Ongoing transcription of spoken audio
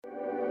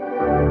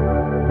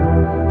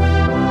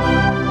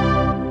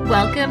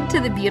Welcome to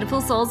the Beautiful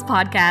Souls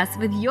podcast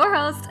with your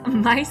host,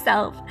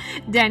 myself,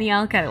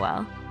 Danielle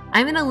Cudwell.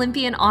 I'm an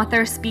Olympian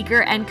author,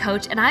 speaker, and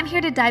coach, and I'm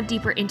here to dive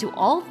deeper into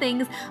all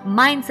things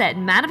mindset,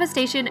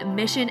 manifestation,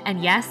 mission,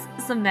 and yes,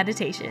 some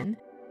meditation.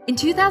 In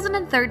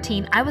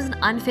 2013, I was an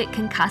unfit,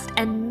 concussed,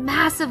 and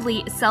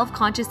massively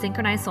self-conscious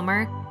synchronized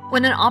swimmer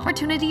when an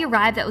opportunity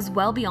arrived that was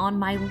well beyond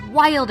my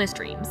wildest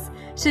dreams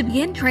to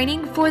begin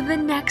training for the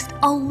next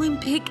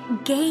Olympic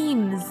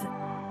Games.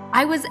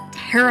 I was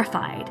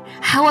terrified.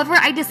 However,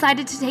 I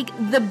decided to take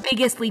the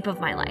biggest leap of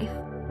my life.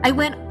 I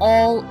went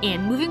all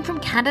in, moving from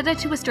Canada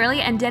to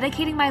Australia and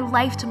dedicating my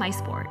life to my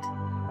sport.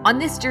 On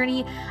this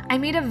journey, I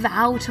made a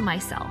vow to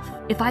myself.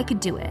 If I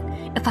could do it,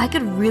 if I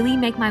could really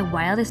make my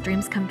wildest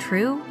dreams come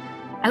true,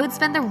 I would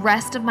spend the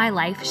rest of my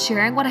life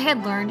sharing what I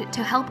had learned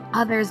to help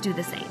others do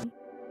the same.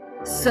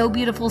 So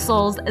beautiful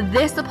souls,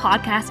 this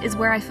podcast is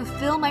where I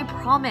fulfill my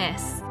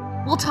promise.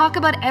 We'll talk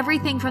about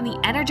everything from the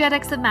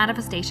energetics of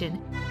manifestation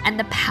and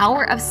the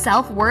power of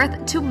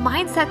self-worth to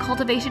mindset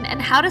cultivation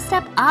and how to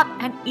step up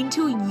and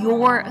into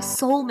your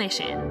soul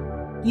mission.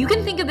 You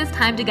can think of this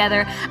time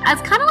together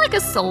as kind of like a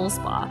soul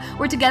spa,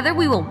 where together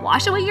we will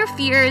wash away your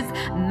fears,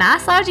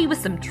 massage you with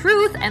some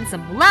truth and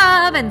some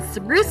love, and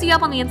spruce you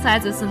up on the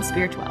insides with some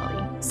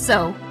spirituality.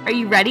 So, are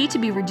you ready to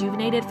be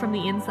rejuvenated from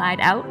the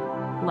inside out?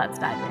 Let's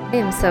dive in.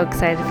 I am so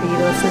excited for you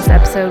to listen to this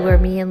episode where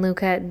me and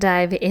Luca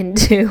dive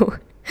into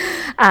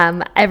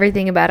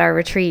everything about our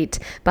retreat,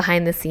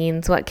 behind the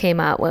scenes, what came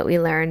out, what we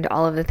learned,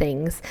 all of the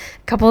things.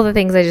 A couple of the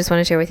things I just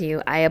want to share with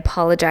you. I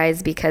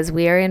apologize because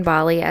we are in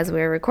Bali as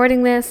we're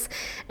recording this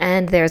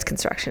and there's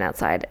construction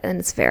outside and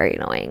it's very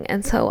annoying.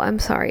 And so I'm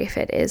sorry if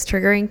it is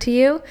triggering to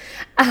you.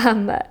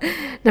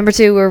 Number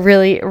two, we're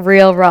really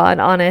real, raw,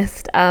 and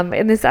honest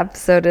in this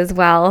episode as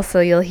well. So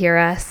you'll hear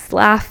us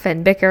laugh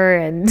and bicker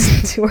and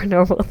do our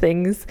normal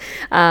things.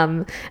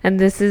 And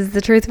this is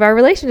the truth of our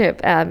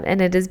relationship.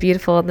 And it is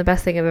beautiful and the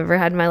best thing I've ever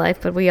had in my life,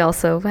 but we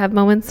also have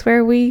moments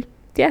where we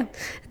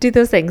do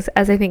those things,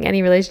 as I think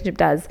any relationship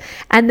does.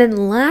 And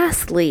then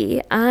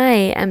lastly,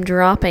 I am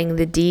dropping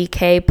the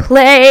DK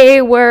play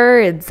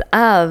words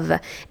of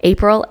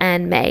April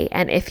and May.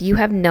 And if you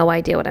have no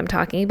idea what I'm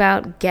talking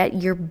about,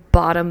 get your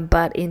bottom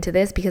butt into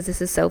this because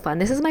this is so fun.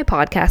 This is my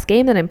podcast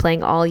game that I'm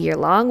playing all year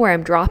long, where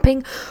I'm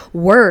dropping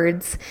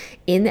words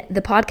in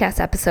the podcast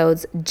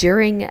episodes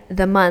during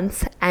the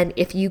months. And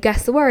if you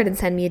guess the word and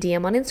send me a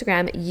DM on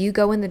Instagram, you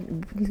go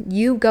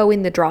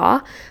in the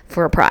draw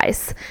for a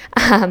prize.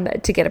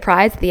 To get a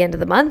prize at the end of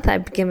the month.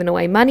 I've given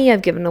away money,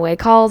 I've given away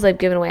calls, I've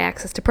given away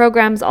access to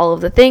programs, all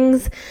of the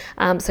things.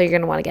 So you're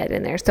going to want to get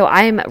in there. So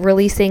I'm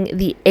releasing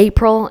the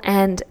April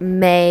and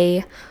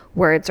May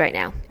words right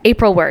now.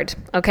 April word.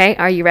 Okay.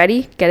 Are you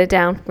ready? Get it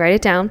down. Write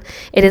it down.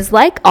 It is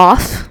like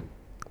off,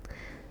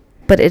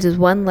 but it is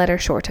one letter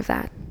short of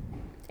that.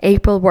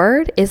 April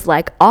word is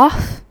like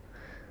off,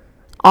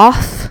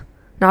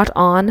 not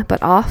on,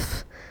 but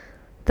off.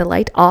 The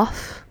light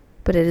off.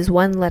 But it is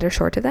one letter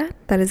short of that.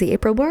 That is the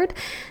April word.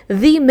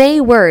 The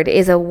May word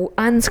is a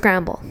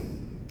unscramble.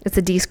 It's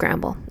a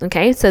descramble.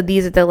 Okay, so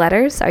these are the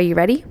letters. Are you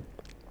ready?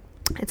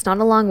 It's not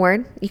a long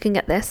word. You can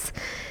get this.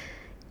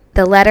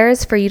 The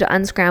letters for you to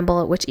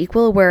unscramble, which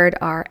equal a word,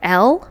 are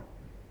L,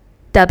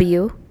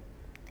 W,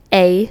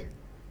 A,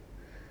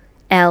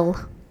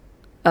 L,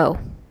 O.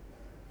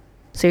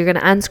 So you're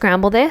going to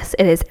unscramble this.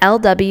 It is L,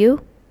 W,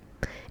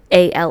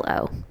 A, L,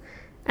 O.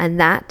 And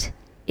that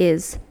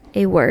is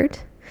a word.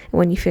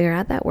 When you figure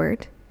out that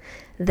word,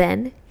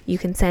 then you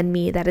can send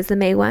me, that is the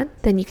May one,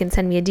 then you can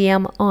send me a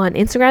DM on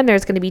Instagram.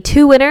 There's going to be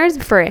two winners,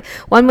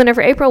 one winner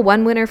for April,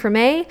 one winner for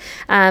May.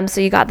 So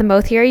you got them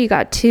both here. You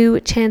got two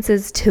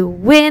chances to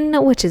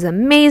win, which is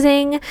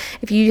amazing.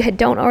 If you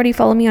don't already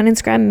follow me on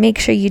Instagram, make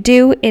sure you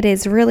do. It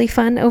is really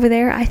fun over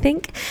there, I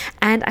think.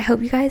 And I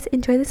hope you guys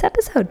enjoy this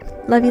episode.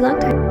 Love you long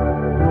time.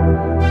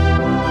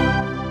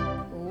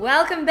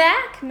 Welcome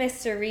back,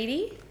 Mr.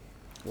 Reedy.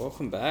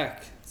 Welcome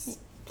back.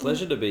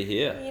 Pleasure to be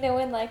here. You know,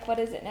 in what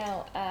is it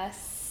now?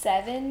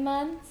 7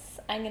 months,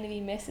 I'm going to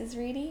be Mrs.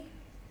 Reedy.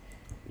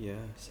 Yeah,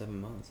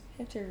 7 months.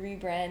 I have to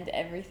rebrand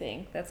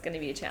everything. That's going to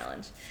be a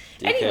challenge.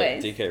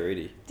 DK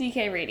Reedy.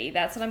 DK Reedy.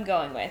 That's what I'm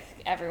going with,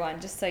 everyone.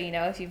 Just so you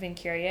know, if you've been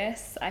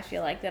curious, I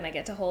feel like then I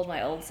get to hold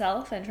my old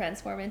self and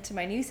transform into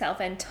my new self.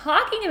 And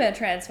talking about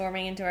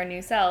transforming into our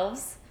new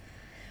selves,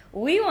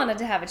 we wanted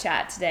to have a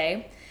chat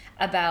today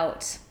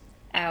about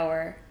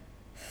our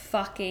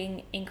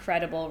fucking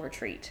incredible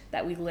retreat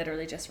that we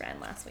literally just ran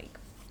last week.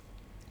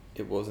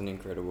 It was an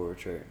incredible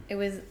retreat. It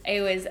was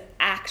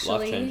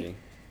actually life-changing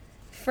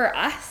for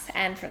us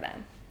and for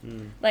them.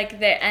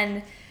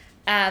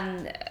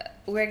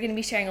 We're going to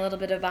be sharing a little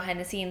bit of behind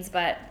the scenes,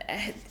 but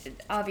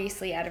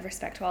obviously out of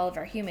respect to all of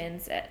our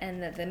humans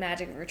and the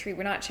magic of retreat,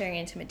 we're not sharing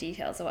intimate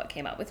details of what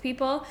came up with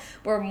people.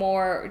 We're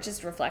more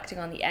just reflecting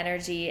on the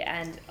energy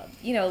and,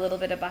 a little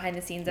bit of behind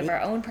the scenes of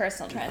our own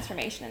personal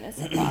transformation in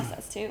this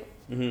process too.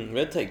 Mm-hmm. We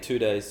had to take 2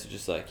 days to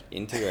just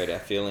integrate our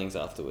feelings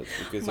afterwards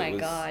because it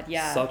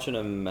was such an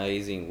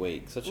amazing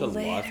week, such a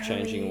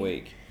life-changing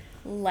week.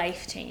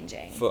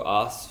 Life-changing. For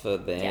us, for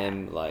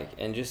them,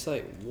 and just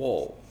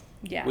whoa.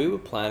 Yeah. We were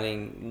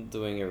planning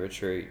doing a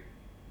retreat.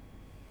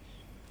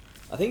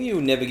 I think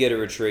you'll never get a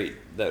retreat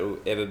that will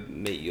ever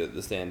meet you at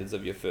the standards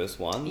of your first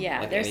one. Yeah,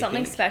 like there's anything.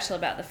 something special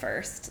about the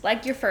first.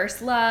 Like your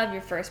first love,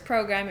 your first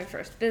program, your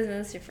first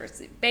business, your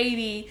first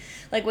baby.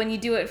 Like when you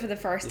do it for the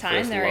first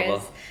time, there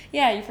is...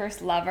 Yeah, your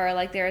first lover.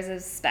 Like there is a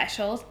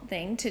special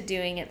thing to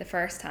doing it the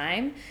first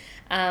time.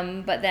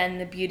 But then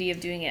the beauty of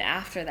doing it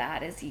after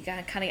that is you kind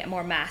of get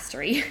more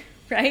mastery,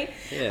 right?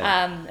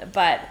 Yeah.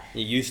 But...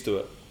 You're used to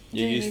it.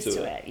 You're used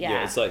to it.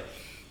 Yeah. It's like...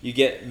 You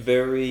get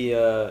very,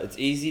 it's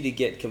easy to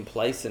get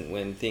complacent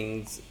when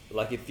things,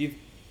 like if you've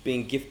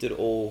been gifted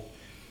all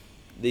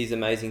these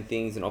amazing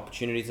things and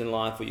opportunities in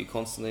life, or you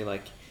constantly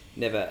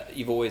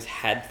you've always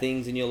had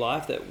things in your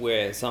life that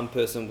where some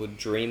person would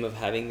dream of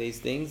having these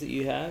things that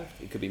you have.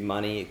 It could be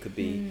money, it could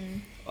be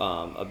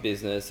a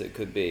business, it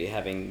could be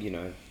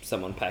having,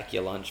 someone pack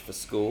your lunch for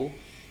school.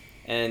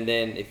 And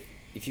then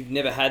if you've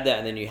never had that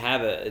and then you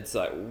have it, it's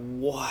like,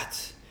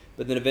 what?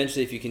 But then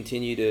eventually, if you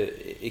continue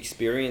to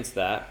experience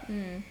that,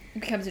 it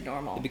becomes your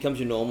normal. It becomes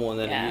your normal, and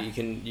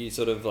then you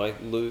sort of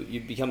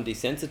you become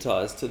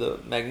desensitized to the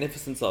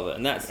magnificence of it,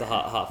 and that's the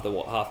half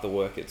the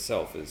work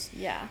itself is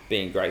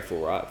being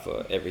grateful, right,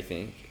 for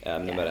everything,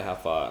 no matter how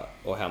far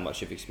or how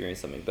much you've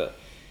experienced something. But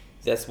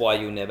that's why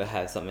you'll never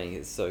have something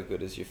as so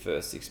good as your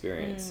first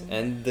experience.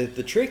 And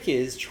the trick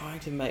is trying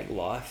to make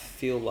life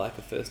feel like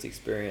a first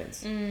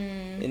experience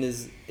in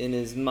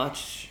as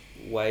much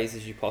ways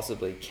as you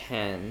possibly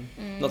can.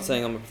 Not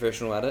saying I'm a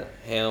professional at it,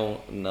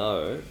 hell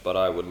no, but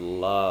I would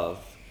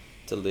love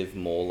to live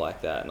more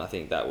like that, and I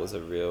think that was a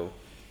real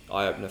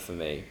eye-opener for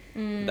me.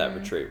 That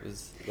retreat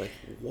was like,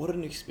 what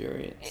an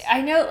experience.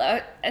 I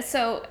know.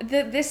 So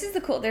this is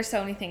the cool, there's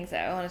so many things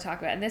that I want to talk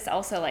about, and this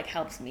also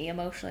helps me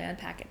emotionally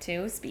unpack it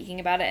too, speaking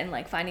about it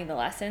and finding the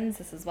lessons.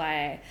 This is why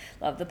I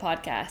love the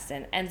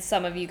podcast, and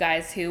some of you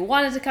guys who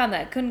wanted to come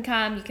that couldn't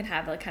come, you can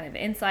have kind of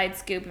an inside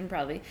scoop, and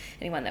probably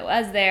anyone that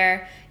was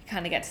there, you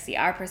kind of get to see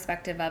our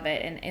perspective of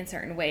it in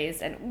certain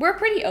ways. And we're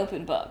pretty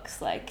open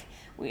books,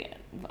 we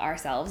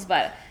ourselves,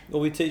 but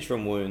we teach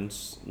from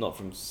wounds, not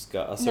from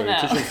scars. We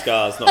teach from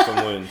scars, not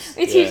from wounds.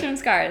 We teach from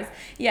scars,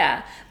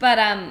 but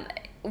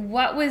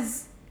what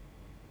was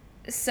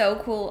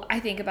so cool, I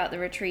think, about the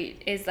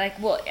retreat is like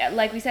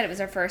we said, it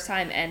was our first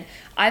time, and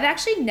I've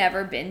actually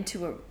never been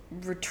to a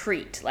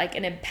retreat, like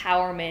an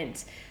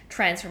empowerment,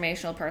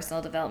 transformational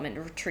personal development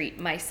retreat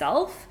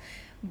myself.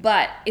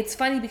 But it's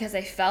funny because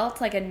I felt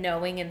like a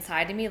knowing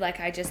inside of me, like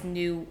I just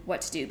knew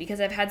what to do,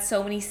 because I've had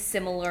so many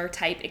similar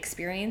type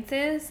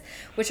experiences,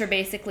 which are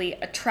basically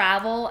a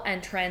travel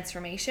and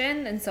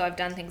transformation. And so I've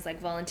done things like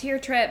volunteer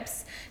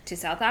trips to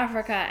South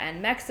Africa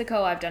and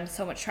Mexico. I've done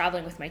so much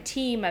traveling with my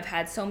team. I've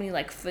had so many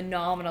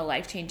phenomenal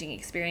life-changing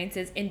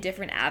experiences in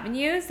different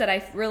avenues that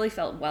I really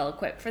felt well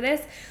equipped for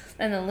this.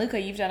 And then Luca,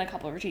 you've done a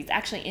couple of retreats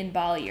actually in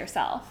Bali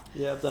yourself.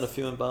 Yeah, I've done a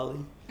few in Bali.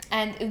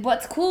 And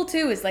what's cool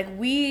too is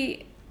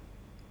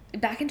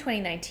back in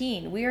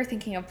 2019, we were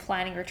thinking of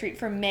planning a retreat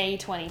for May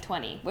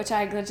 2020, which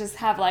I could just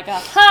have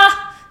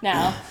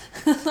now,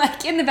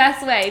 in the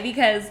best way,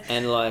 because...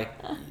 And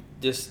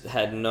just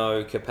had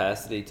no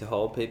capacity to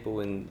hold people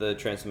in the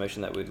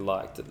transformation that we'd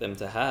like them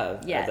to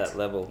have at that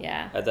level.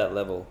 Yeah. At that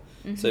level.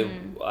 Mm-hmm. So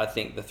I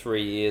think the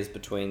 3 years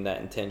between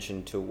that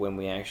intention to when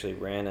we actually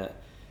ran it,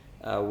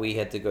 we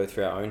had to go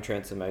through our own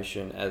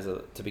transformation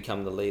to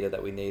become the leader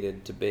that we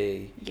needed to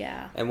be.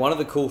 Yeah. And one of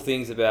the cool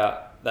things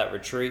about that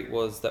retreat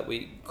was that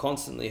we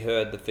constantly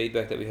heard the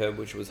feedback that we heard,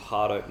 which was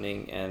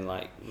heart-opening and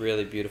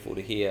really beautiful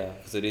to hear,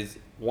 because it is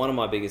one of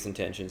my biggest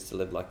intentions to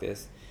live like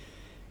this,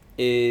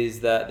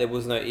 is that there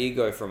was no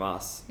ego from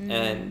us.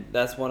 And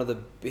that's one of the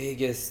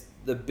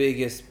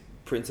biggest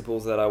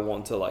principles that I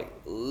want to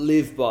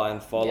live by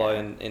and follow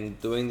in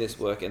doing this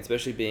work, and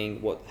especially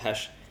being what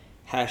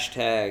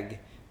hashtag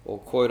or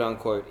quote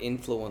unquote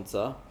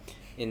influencer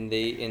in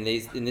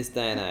this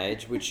day and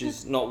age, which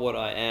is not what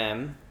I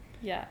am.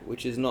 Yeah.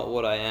 Which is not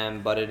what I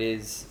am, but it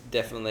is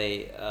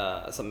definitely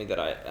something that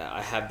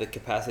I have the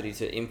capacity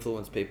to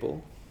influence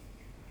people.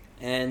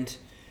 And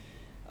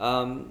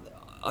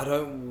I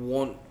don't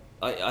want...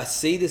 I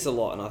see this a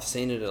lot, and I've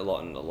seen it a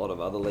lot in a lot of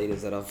other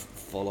leaders that I've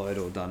followed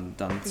or done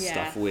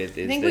stuff with.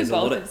 There's a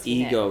lot of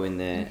ego in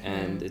there,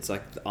 and it's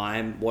like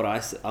I'm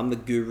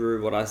the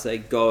guru. What I say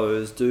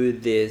goes. Do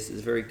this.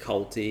 It's very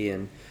culty,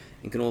 and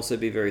it can also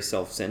be very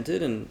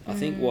self-centered. And I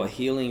think what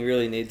healing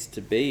really needs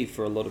to be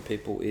for a lot of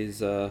people is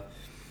you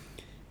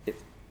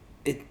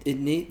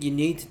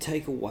need to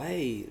take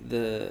away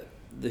the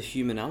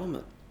human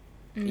element.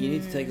 You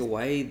need to take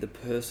away the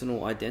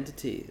personal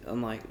identity.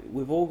 And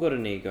we've all got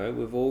an ego.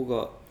 We've all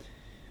got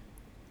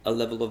a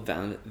level of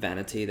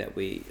vanity that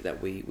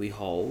we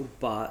hold.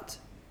 But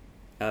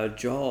our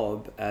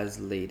job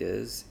as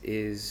leaders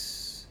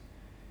is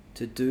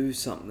to do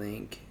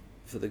something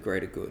for the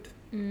greater good.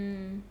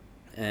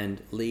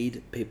 And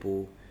lead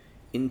people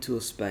into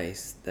a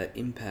space that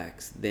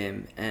impacts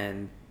them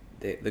and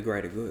the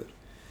greater good.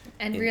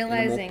 And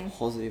realizing in a more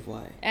positive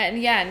way,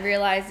 and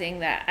realizing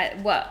that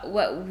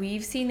what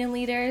we've seen in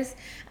leaders,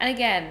 and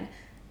again,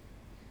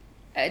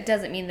 it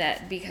doesn't mean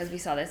that because we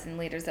saw this in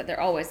leaders that they're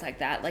always like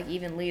that. Like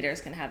even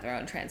leaders can have their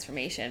own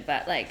transformation,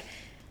 but like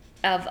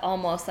of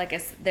almost like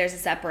there's a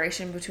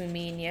separation between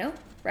me and you,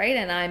 right?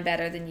 And I'm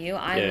better than you.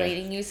 I'm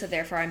leading you, so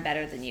therefore I'm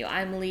better than you.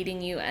 I'm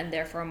leading you, and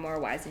therefore I'm more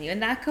wise than you.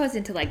 And that goes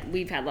into like,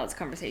 we've had lots of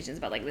conversations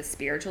about like the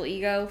spiritual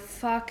ego.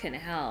 Fucking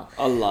hell.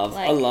 I love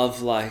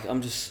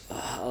I'm just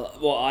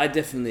well, I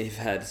definitely have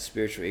had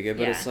spiritual ego,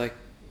 but it's like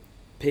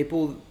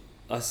people,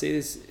 I see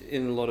this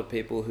in a lot of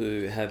people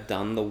who have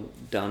done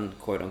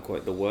quote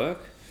unquote the work,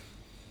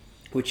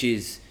 which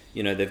is,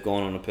 you know, they've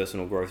gone on a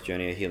personal growth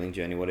journey, a healing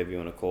journey, whatever you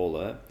want to call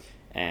it,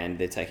 and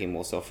they're taking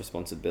more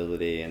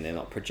self-responsibility, and they're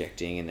not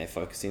projecting, and they're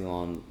focusing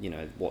on, you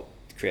know,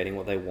 creating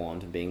what they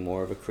want and being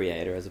more of a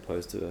creator as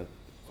opposed to a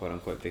quote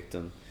unquote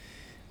victim.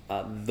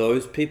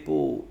 Those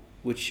people,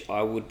 which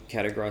I would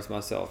categorize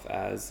myself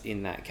as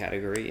in that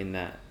category, in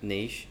that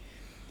niche,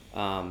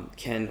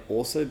 can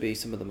also be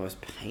some of the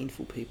most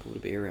painful people to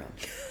be around.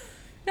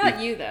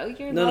 Not you though.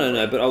 You're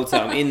no. But I would say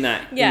I'm in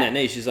that in that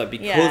niche. It's like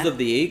because of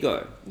the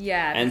ego.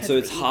 Yeah. And so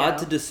it's hard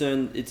to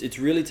discern. It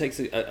really takes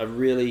a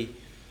really,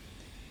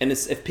 and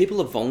if people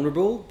are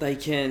vulnerable, they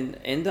can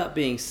end up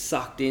being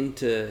sucked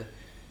into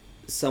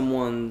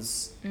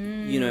someone's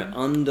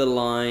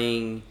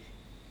underlying.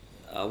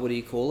 What do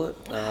you call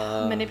it?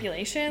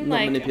 Manipulation.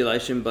 Not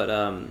manipulation, but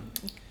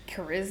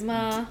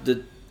charisma.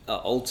 The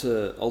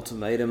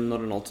ultimatum, not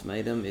an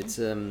ultimatum. It's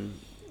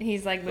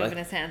He's like moving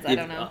his hands. I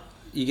don't know.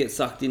 You get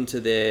sucked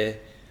into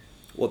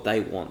what they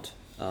want.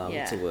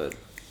 What's the word?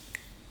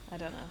 I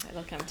don't know.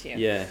 It'll come to you.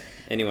 Yeah.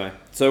 Anyway,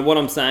 so what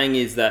I'm saying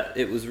is that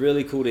it was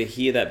really cool to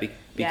hear that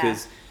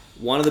because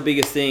one of the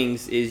biggest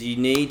things is you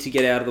need to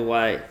get out of the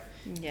way.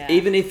 Yeah.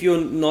 Even if you're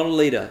not a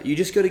leader, you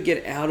just got to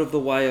get out of the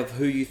way of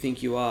who you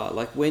think you are.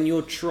 Like when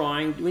you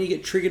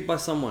get triggered by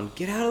someone,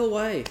 get out of the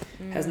way.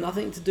 It has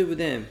nothing to do with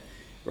them.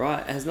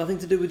 Right? It has nothing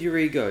to do with your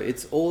ego.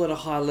 It's all at a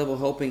high level,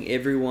 helping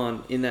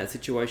everyone in that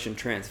situation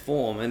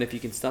transform. And if you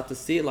can start to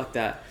see it like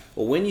that,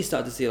 or when you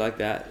start to see it like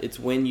that, it's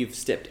when you've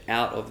stepped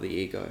out of the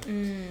ego.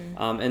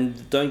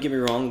 And don't get me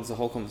wrong, there's a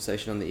whole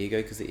conversation on the ego,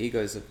 because the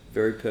ego is a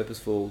very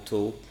purposeful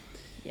tool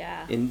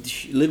in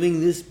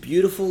living this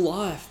beautiful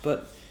life.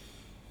 But,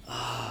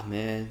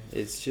 man,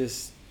 it's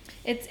just...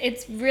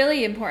 It's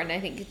really important, I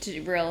think,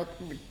 to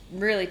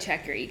really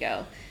check your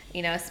ego.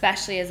 You know,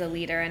 especially as a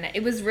leader. And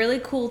it was really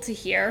cool to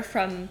hear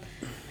from,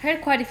 I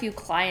had quite a few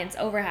clients,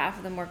 over half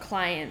of them were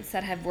clients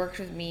that have worked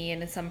with me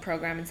in some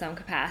program in some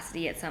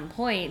capacity at some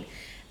point.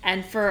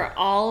 And for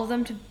all of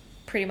them to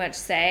pretty much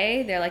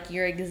say, they're like,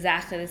 you're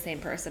exactly the same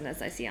person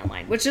as I see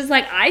online. Which is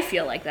like, I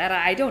feel like that.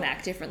 I don't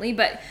act differently,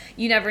 but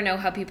you never know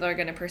how people are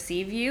going to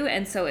perceive you.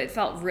 And so it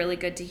felt really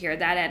good to hear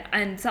that.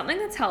 And something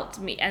that's helped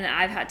me, and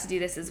I've had to do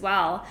this as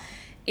well,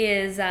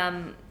 is,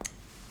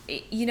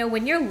 you know,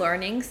 when you're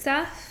learning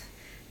stuff,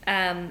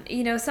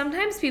 you know,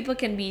 sometimes people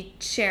can be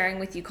sharing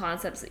with you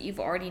concepts that you've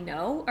already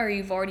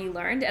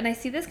learned. And I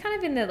see this kind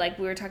of in the, like,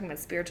 we were talking about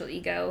spiritual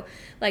ego,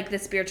 like the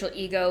spiritual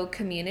ego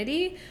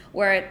community,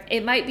 where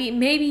it might be,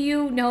 maybe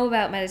you know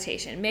about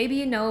meditation, maybe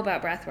you know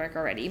about breath work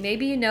already,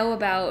 maybe you know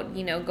about,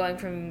 you know, going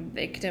from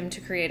victim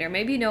to creator,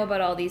 maybe you know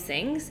about all these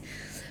things.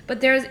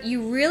 But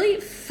you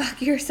really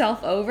fuck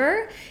yourself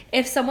over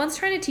if someone's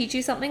trying to teach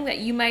you something that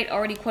you might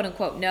already quote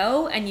unquote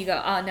know, and you go,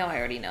 oh no, I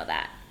already know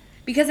that.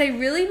 Because I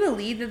really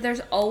believe that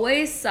there's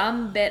always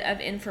some bit of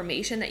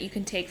information that you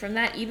can take from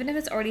that, even if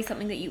it's already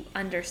something that you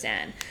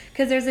understand.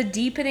 Because there's a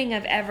deepening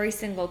of every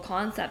single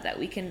concept that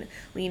we can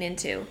lean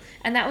into.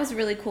 And that was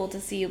really cool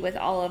to see with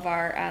all of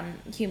our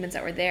humans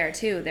that were there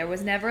too. There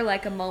was never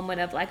like a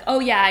moment of like, oh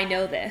yeah, I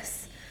know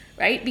this.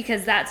 Right?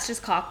 Because that's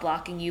just cock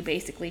blocking you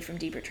basically from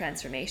deeper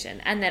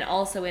transformation. And then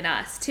also in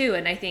us too.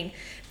 And I think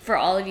for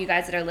all of you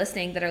guys that are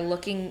listening that are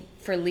looking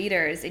for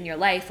leaders in your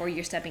life, or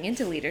you're stepping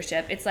into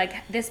leadership, it's like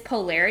this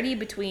polarity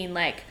between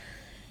like,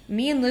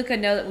 me and Luca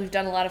know that we've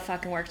done a lot of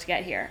fucking work to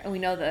get here, and we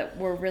know that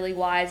we're really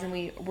wise, and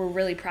we're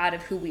really proud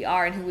of who we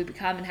are and who we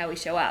become and how we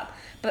show up,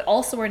 but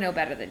also we're no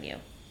better than you.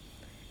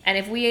 And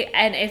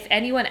if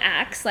anyone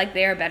acts like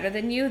they are better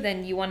than you,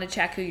 then you want to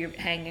check who you're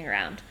hanging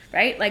around,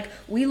 right? Like,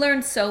 we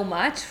learned so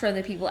much from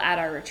the people at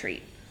our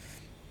retreat.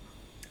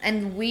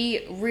 And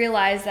we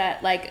realize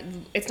that, like,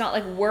 it's not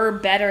like we're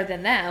better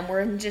than them.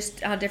 We're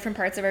just on different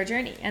parts of our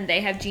journey. And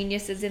they have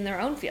geniuses in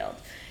their own field.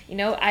 You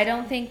know, I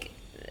don't think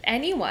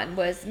anyone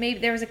was, maybe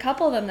there was a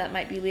couple of them that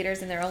might be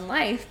leaders in their own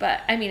life.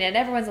 But, I mean, and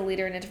everyone's a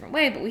leader in a different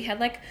way. But we had,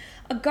 like,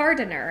 a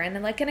gardener and,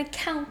 then, like, an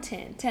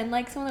accountant and,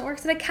 like, someone that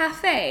works at a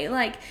cafe.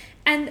 Like,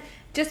 and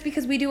just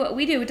because we do what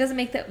we do, it doesn't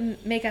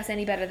make us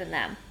any better than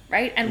them,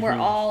 right? And we're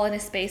all in a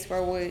space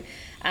where we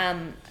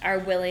are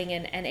willing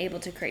and able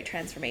to create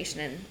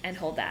transformation and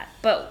hold that.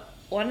 But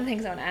one of the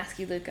things I want to ask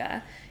you,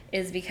 Luca,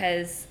 is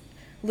because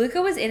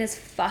Luca was in his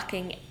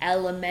fucking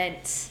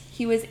element.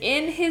 He was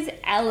in his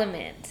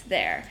element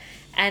there.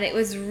 And it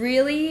was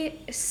really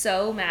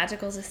so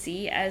magical to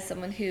see, as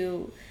someone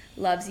who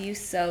loves you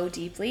so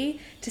deeply,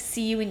 to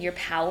see you in your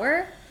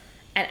power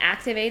and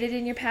activated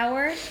in your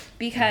power,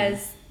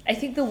 because I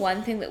think the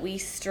one thing that we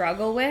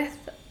struggle with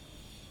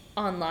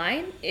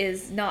online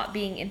is not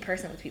being in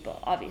person with people,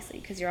 obviously,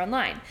 because you're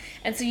online.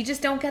 And so you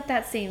just don't get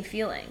that same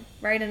feeling,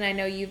 right? And I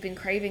know you've been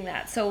craving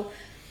that. So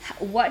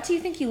what do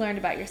you think you learned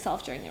about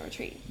yourself during the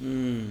retreat?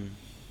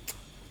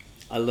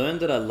 I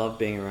learned that I love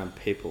being around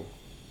people,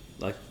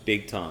 like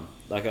big time.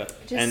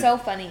 So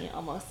funny,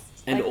 almost.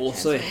 And like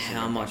also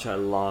how much I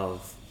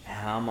love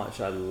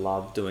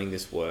doing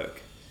this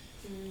work.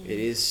 It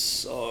is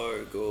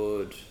so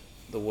good,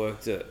 the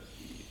work that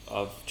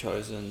I've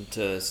chosen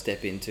to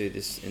step into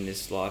in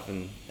this life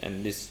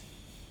and this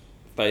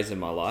phase of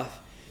my life,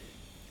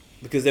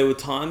 because there were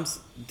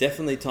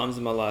definitely times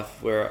in my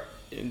life where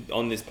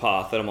on this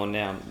path that I'm on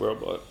now, where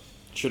I'm like,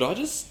 should I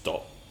just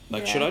stop?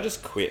 Should I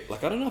just quit? I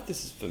don't know if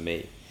this is for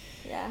me.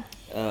 Yeah.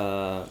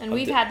 And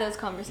we've had those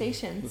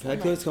conversations. We've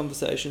had those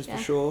conversations for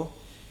sure.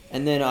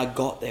 And then I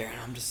got there and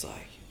I'm just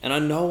like, and I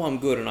know I'm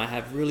good and I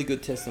have really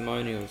good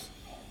testimonials,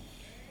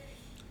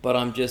 but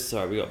I'm just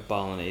sorry, we got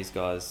Balinese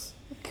guys.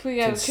 We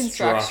got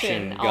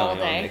construction all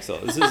day. On next door.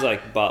 This is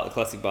like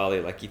classic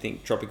Bali, like you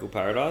think tropical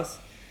paradise.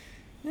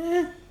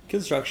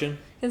 Construction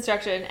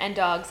and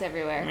dogs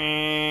everywhere.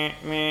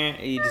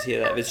 You just hear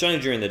that. It's only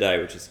during the day,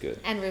 which is good.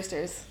 And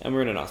roosters. And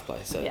we're in a nice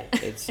place, so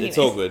it's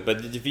all good.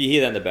 But if you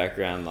hear that in the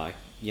background,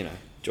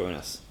 join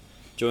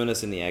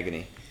us in the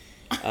agony.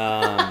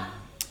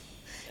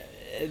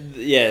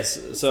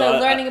 Yes. So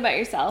learning about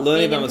yourself.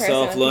 Learning about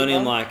myself.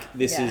 Learning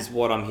this is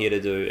what I'm here to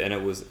do, and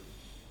it was.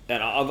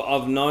 And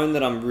I've known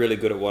that I'm really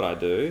good at what I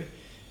do,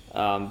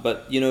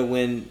 but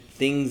when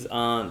things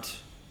aren't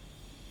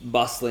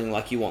bustling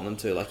like you want them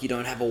to, like you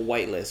don't have a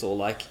wait list, or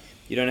like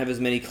you don't have as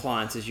many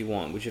clients as you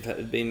want, which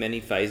have been many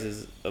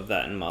phases of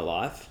that in my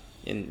life,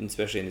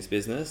 especially in this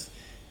business.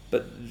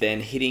 But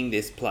then hitting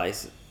this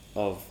place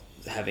of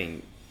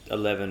having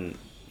 11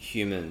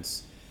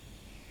 humans,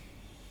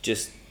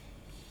 just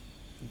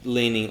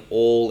leaning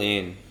all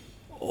in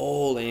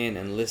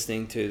and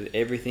listening to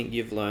everything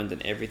you've learned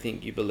and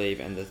everything you believe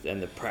and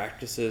the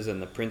practices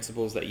and the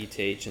principles that you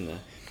teach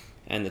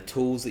and the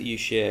tools that you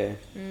share,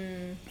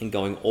 and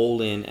going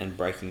all in and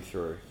breaking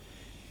through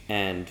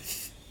and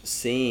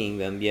seeing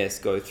them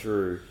go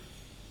through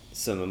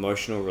some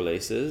emotional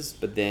releases,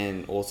 but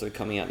then also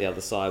coming out the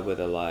other side where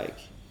they're like,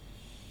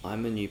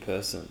 I'm a new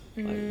person.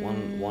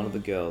 Like one of the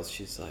girls,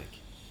 she's like,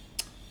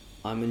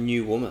 I'm a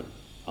new woman.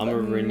 I'm a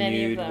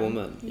renewed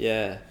woman.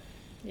 Yeah.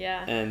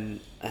 And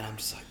I'm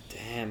just like,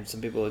 damn,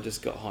 some people have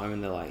just got home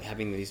and they're like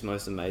having these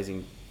most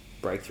amazing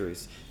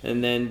breakthroughs.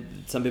 And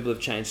then some people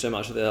have changed so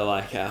much that they're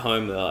like at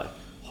home, they're like,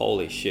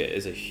 holy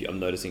shit, I'm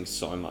noticing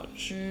so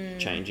much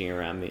changing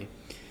around me.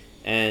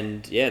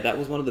 And that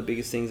was one of the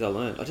biggest things I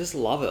learned. I just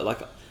love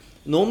it.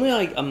 Normally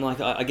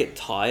I get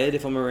tired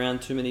if I'm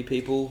around too many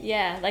people.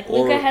 Yeah,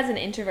 Luca has an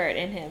introvert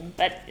in him,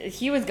 but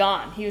he was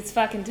gone. He was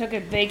took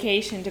a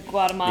vacation to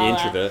Guatemala. The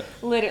introvert.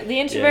 Literally, the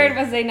introvert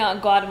was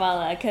not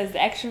Guatemala, because the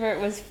extrovert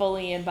was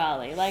fully in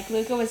Bali.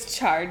 Luca was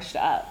charged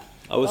up.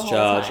 I was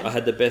charged. Time. I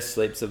had the best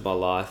sleeps of my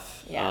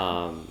life.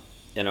 Yeah.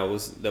 And I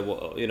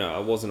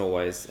wasn't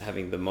always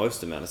having the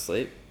most amount of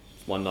sleep.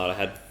 One night I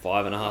had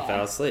 5.5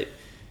 hours sleep.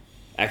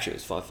 Actually,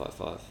 it was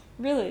 5.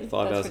 Really?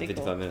 5 hours and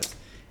 55 minutes.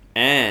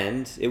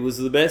 And it was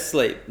the best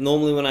sleep.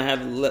 Normally when I have,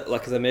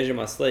 as I measure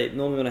my sleep,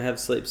 when I have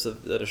sleeps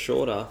that are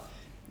shorter,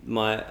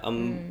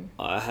 I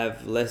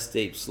have less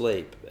deep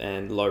sleep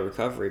and low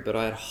recovery, but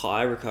I had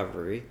high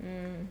recovery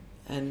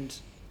and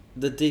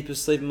the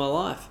deepest sleep in my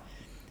life.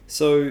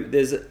 So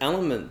there's an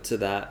element to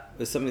that.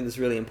 There's something that's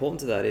really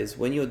important to that, is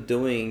when you're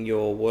doing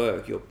your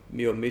work,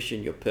 your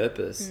mission, your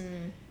purpose,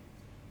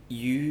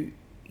 you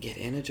get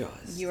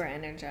energized. You are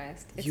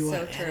energized. It's you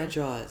so are true.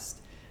 Energized.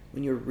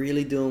 When you're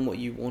really doing what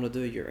you want to do,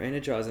 you're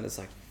energized, and it's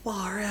like,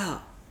 far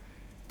out.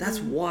 That's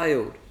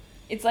wild.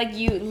 It's like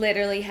you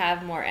literally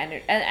have more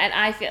energy. And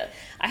I feel,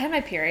 I had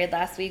my period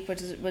last week,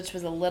 which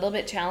was a little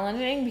bit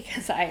challenging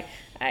because I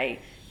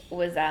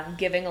was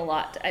giving a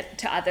lot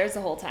to others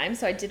the whole time,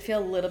 so I did feel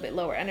a little bit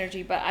lower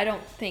energy, but I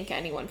don't think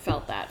anyone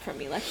felt that from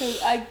me.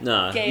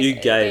 You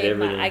gave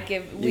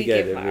everything. We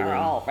give our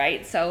all,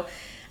 right? So,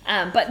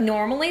 but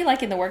normally,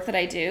 in the work that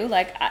I do,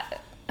 I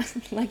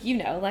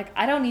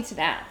don't need to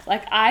nap.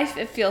 I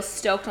feel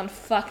stoked on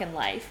fucking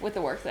life with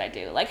the work that I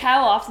do.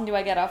 How often do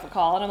I get off a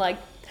call and I'm like,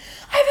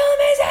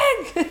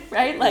 I feel amazing,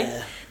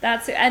 right?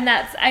 That's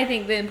I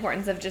think the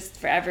importance of, just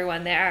for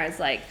everyone there,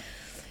 is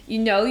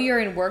you're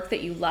in work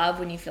that you love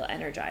when you feel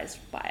energized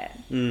by it.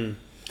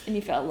 And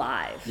you feel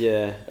alive.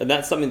 Yeah, and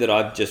that's something that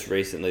I've just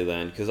recently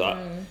learned, because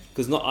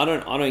I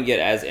don't get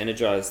as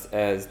energized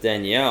as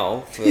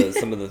Danielle for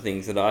some of the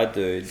things that I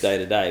do day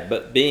to day.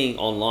 But being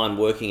online,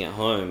 working at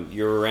home,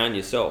 you're around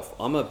yourself.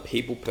 I'm a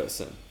people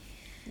person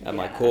at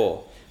my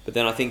core. But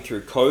then I think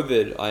through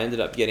COVID, I ended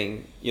up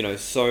getting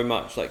so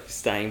much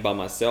staying by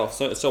myself,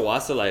 so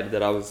isolated,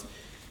 that I was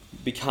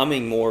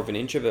becoming more of an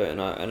introvert,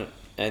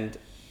 and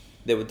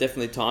there were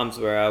definitely times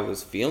where I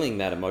was feeling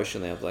that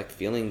emotionally. I was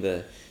feeling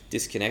the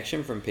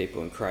disconnection from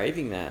people and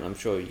craving that, and I'm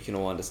sure you can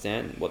all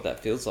understand what that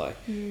feels like.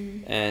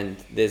 And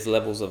there's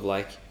levels of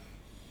I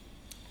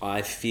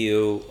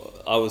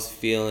was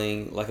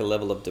feeling a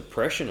level of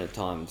depression at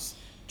times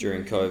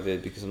during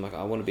COVID because I'm like,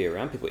 I want to be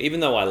around people, even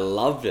though I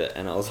loved it,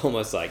 and I was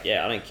almost like,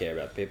 I don't care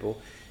about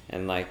people,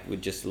 and like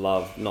would just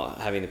love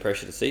not having the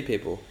pressure to see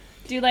people.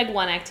 Do like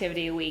one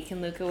activity a week,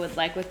 and Luca would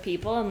like with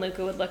people, and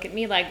Luca would look at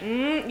me like,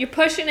 you're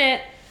pushing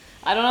it.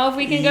 I don't know if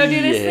we can go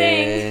do this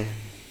thing.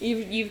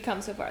 You've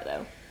come so far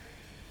though.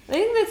 I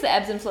think that's the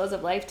ebbs and flows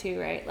of life too,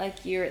 right?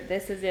 Like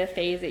this is a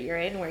phase that you're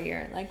in where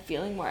you're like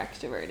feeling more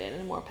extroverted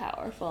and more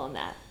powerful in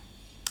that.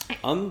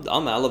 I'm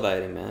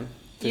elevating, man.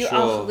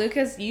 Sure.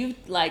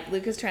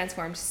 Luca's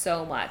transformed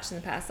so much in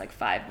the past like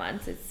 5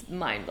 months. It's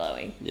mind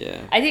blowing.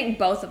 Yeah. I think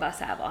both of us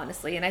have,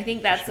 honestly, and I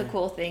think that's the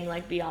cool thing.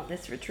 Like beyond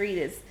this retreat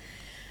is,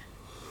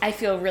 I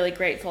feel really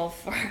grateful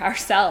for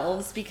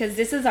ourselves because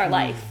this is our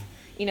life.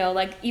 You know,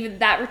 like even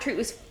that retreat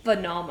was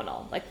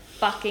phenomenal, like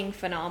fucking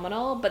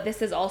phenomenal. But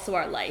this is also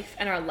our life,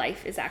 and our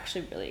life is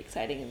actually really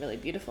exciting and really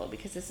beautiful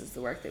because this is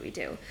the work that we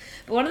do.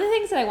 But one of the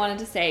things that I wanted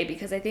to say,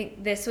 because I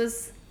think this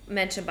was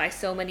mentioned by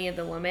so many of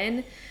the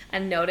women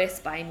and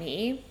noticed by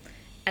me,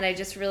 and I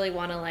just really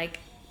want to like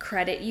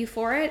credit you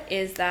for it,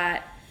 is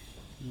that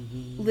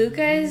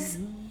Luca's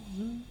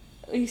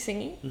are you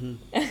singing?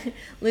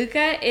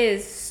 Luca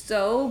is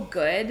so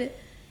good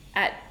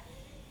at,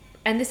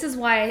 and this is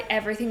why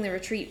everything the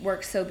retreat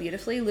works so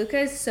beautifully. Luca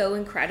is so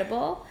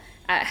incredible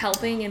at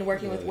helping and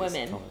working with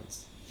women.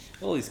 Comments.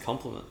 All these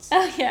compliments.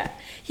 Oh yeah,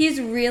 he's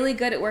really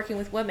good at working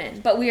with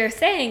women. But we are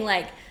saying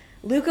like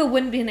Luca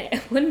wouldn't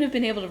have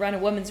been able to run a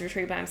women's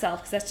retreat by himself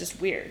because that's just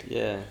weird.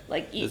 Yeah.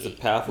 Like there's a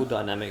powerful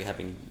dynamic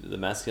having the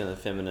masculine and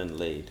the feminine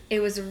lead.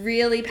 It was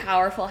really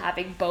powerful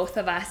having both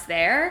of us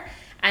there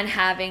and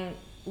having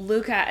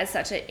Luca as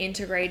such an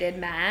integrated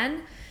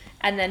man,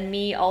 and then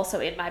me also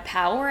in my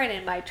power and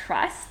in my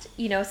trust.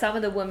 You know, some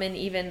of the women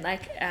even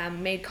like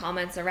made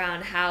comments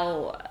around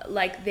how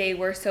like they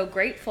were so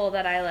grateful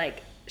that I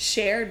like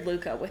shared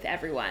Luca with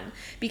everyone,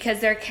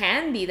 because there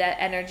can be that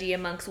energy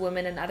amongst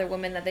women and other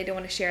women that they don't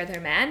want to share their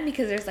man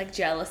because there's like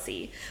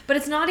jealousy, but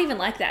it's not even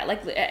like that.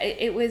 Like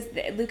it was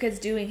Luca's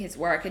doing his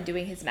work and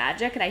doing his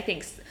magic, and I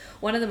think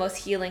one of the most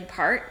healing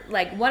part,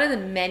 like one of the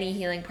many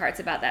healing parts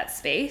about that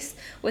space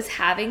was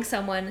having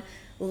someone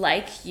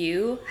like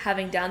you,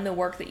 having done the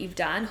work that you've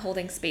done,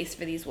 holding space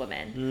for these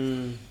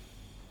women.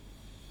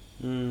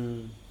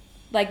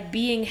 Like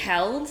being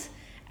held.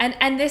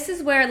 And this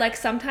is where, like,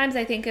 sometimes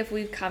I think if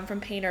we've come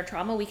from pain or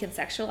trauma, we can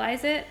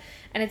sexualize it,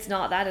 and it's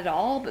not that at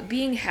all. But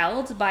being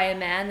held by a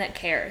man that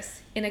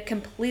cares in a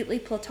completely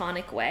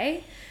platonic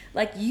way,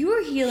 like, you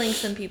were healing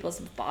some people's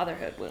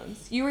fatherhood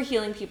wounds. You were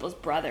healing people's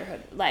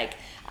brotherhood, like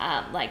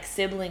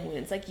sibling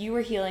wounds. Like, you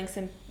were healing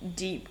some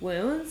deep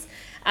wounds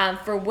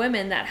for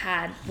women that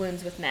had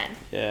wounds with men.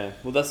 Yeah.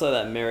 Well, that's like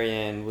that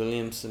Marianne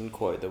Williamson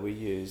quote that we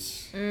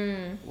use.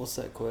 What's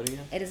that quote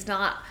again? It is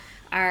not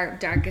our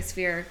darkest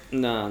fear.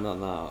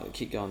 No.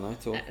 Keep going though.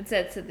 Talk. It's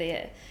at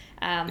the.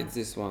 It's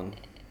this one.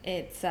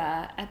 It's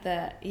at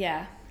the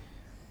It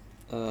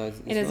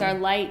is one? our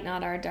light,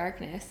 not our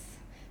darkness,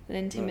 that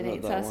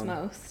intimidates us one.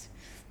 Most.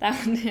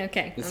 That one.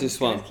 Okay. It's this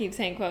one. Keep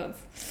saying quotes.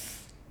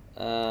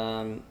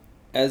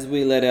 As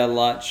we let our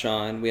light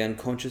shine, we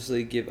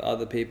unconsciously give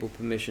other people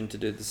permission to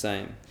do the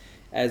same.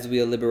 As we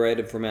are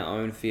liberated from our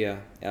own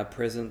fear, our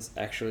presence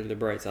actually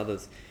liberates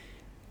others.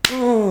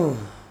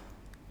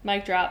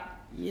 Mic drop.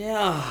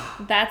 Yeah.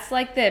 That's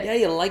like the... Yeah,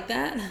 you like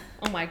that?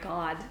 Oh my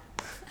God.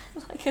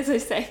 Like as I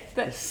say,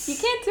 but you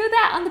can't do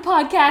that on the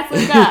podcast,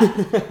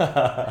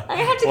 Luca. I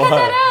have to cut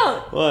that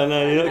out. Well,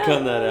 no, you're not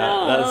cutting that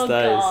out. That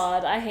stays. Oh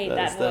God, I hate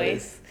that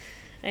voice.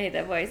 I hate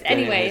that voice.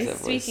 Anyways,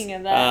 speaking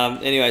of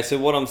that. Anyway, so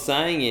what I'm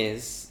saying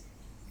is...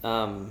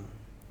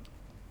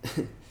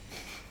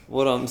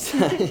 what I'm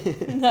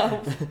saying...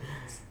 No.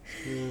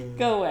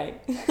 Go away.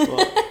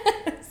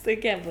 I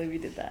can't believe you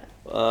did that.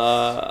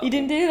 You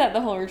didn't do that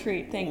the whole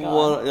retreat, thank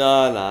God. No.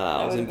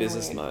 I was in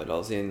business mode. I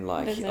was in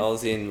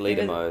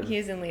leader mode. He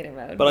was in leader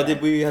mode.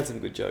 But we had some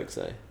good jokes,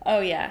 eh? Oh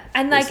yeah,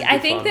 and like I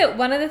think that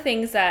one of the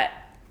things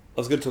that I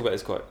was going to talk about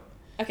this quote.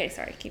 Okay,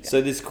 sorry, keep going.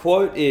 So this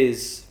quote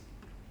is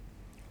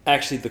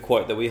actually the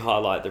quote that we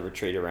highlight the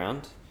retreat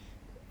around.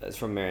 It's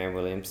from Marianne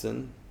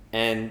Williamson,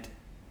 and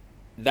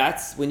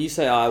that's when you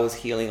say I was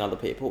healing other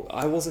people.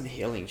 I wasn't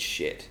healing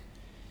shit.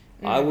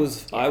 I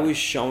was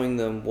showing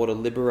them what a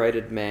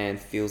liberated man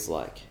feels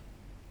like.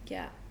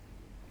 Yeah.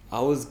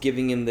 I was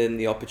giving them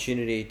the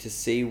opportunity to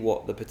see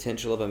what the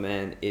potential of a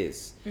man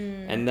is.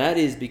 And that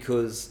is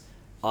because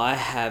I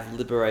have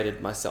liberated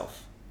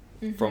myself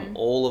from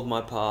all of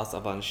my past.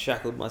 I've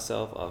unshackled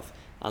myself. I've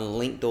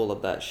unlinked all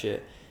of that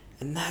shit.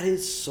 And that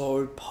is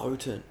so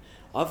potent.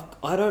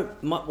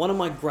 One of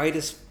my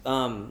greatest,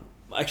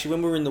 actually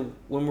when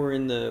we were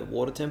in the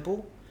water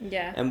temple,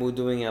 and we were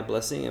doing our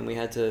blessing, and we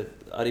had to,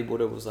 Adi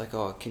Buddha was like,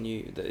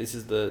 this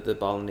is the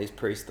Balinese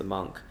priest, the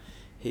monk.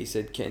 He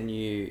said,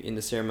 in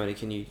the ceremony,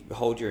 can you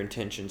hold your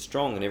intention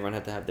strong? And everyone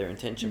had to have their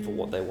intention for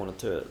what they wanted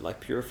to like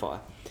purify.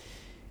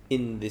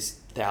 In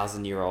this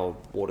 1,000-year-old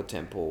water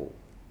temple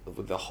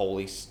with the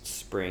holy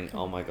spring,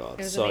 oh my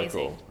God, so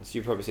amazing. Cool. So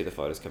you probably see the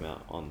photos come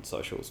out on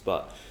socials,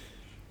 but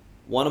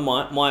one of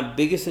my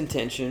biggest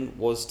intention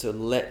was to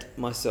let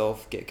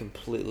myself get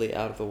completely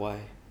out of the way.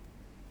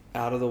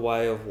 out of the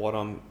way of what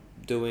I'm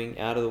doing,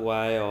 out of the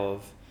way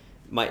of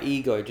my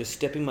ego, just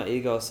stepping my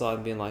ego aside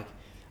and being like,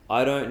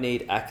 I don't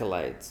need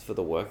accolades for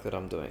the work that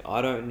I'm doing.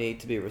 I don't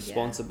need to be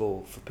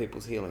responsible for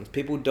people's healings.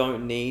 People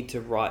don't need to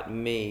write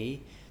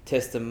me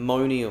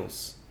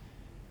testimonials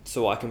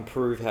so I can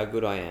prove how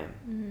good I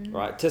am,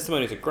 right?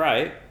 Testimonials are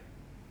great,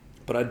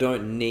 but I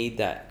don't need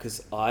that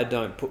because I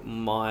don't put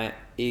my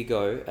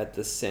ego at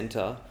the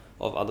center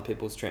of other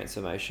people's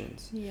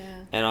transformations.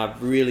 Yeah. And I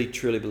really,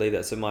 truly believe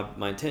that. So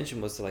my intention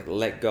was to like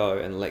let go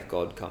and let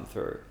God come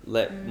through.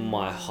 Let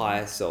my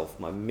higher self,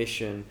 my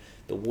mission,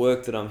 the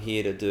work that I'm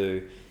here to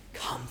do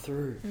come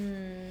through.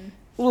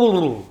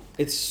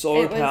 It's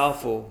so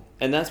powerful.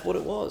 And that's what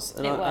it was.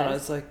 And and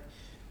it's like,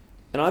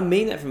 and I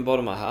mean that from the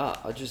bottom of my heart.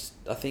 I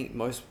think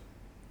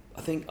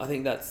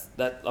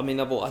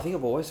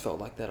I've always felt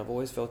like that. I've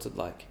always felt it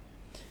like,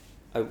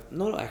 I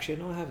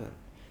haven't.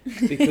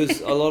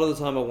 Because a lot of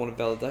the time I wanted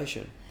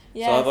validation.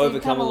 Yeah, so I've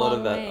overcome a lot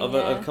of that.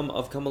 I've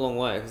come a long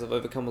way because I've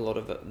overcome a lot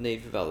of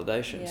need for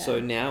validation. Yeah. So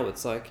now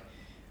it's like,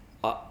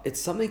 it's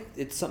something,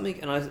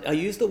 and I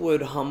use the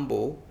word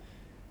humble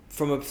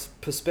from a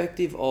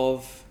perspective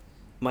of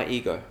my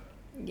ego.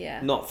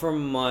 Yeah. Not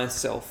from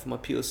myself, my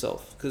pure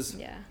self. Because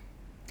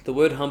the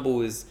word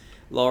humble is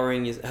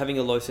having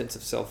a low sense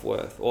of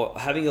self-worth or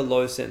having a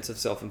low sense of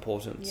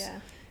self-importance. Yeah.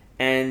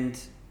 And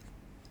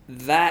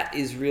that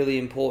is really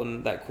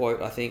important, that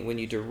quote, I think, when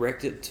you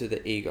direct it to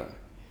the ego.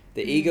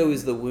 The ego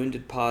is the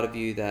wounded part of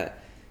you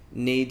that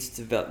needs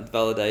to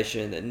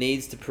validation, that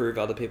needs to prove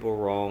other people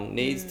wrong,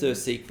 needs to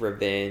seek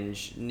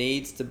revenge,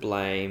 needs to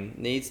blame,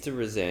 needs to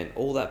resent,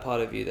 all that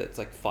part of you that's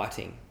like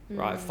fighting,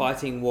 right?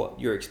 Fighting what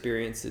your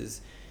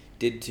experiences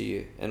did to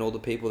you and all the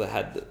people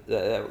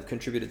that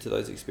contributed to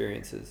those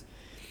experiences.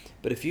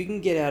 But if you can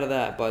get out of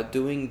that by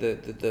doing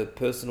the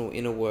personal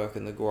inner work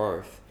and the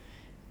growth,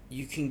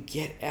 you can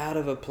get out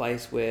of a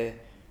place where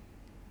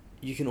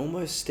you can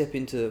almost step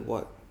into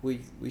what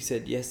we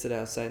said yesterday.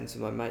 I was saying to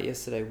my mate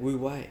yesterday, Wu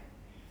Wei,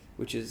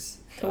 which is...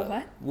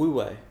 what? Wu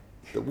Wei.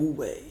 The Wu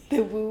Wei.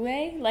 The Wu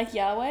Wei? Like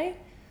Yahweh?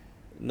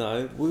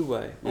 No, Wu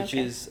Wei, which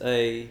is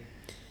a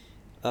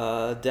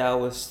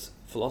Taoist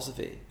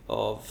philosophy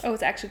of... Oh,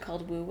 it's actually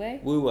called Wu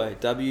Wei? Wu Wei.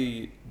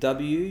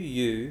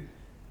 W-U-W-E-I.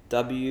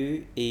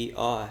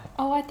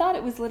 Oh, I thought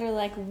it was literally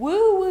like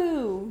woo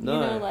woo. No. You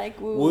know, like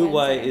woo. Wu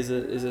Wei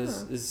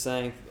is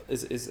saying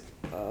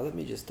let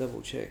me just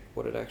double check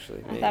what it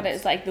actually means. I thought it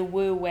was like the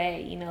woo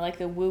way, you know, like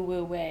the woo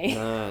woo way.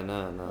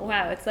 No.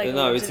 Wow, it's like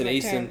it's an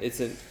Eastern.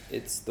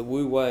 It's the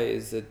Wu Wei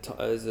is a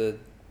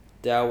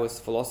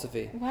Taoist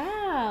philosophy.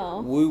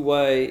 Wow. Wu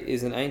Wei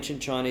is an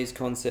ancient Chinese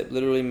concept,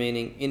 literally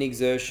meaning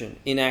inexertion,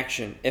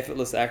 inaction,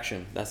 effortless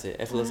action. That's it,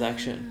 effortless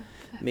action.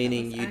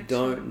 Meaning you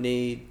don't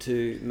need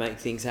to make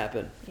things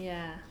happen.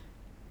 Yeah.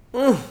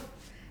 But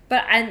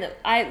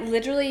I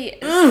literally,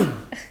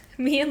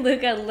 me and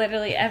Luca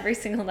literally every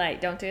single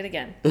night, don't do it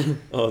again. I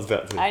was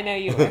about to. I know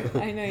you were.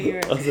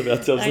 I was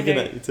about to. I was looking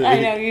at you too.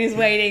 I know, he was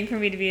waiting for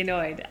me to be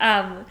annoyed.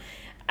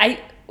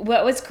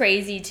 What was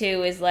crazy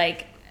too is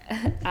like,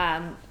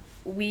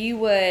 we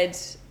would,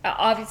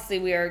 obviously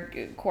we were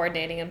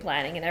coordinating and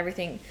planning and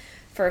everything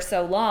for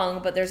so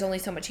long, but there's only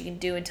so much you can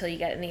do until you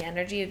get in the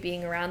energy of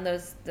being around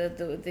those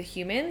the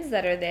humans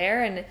that are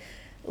there. And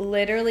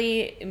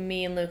literally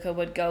me and Luca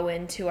would go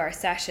into our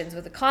sessions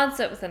with a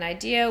concept, with an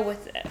idea,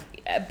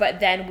 but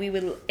then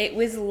it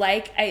was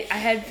like I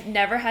had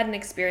never had an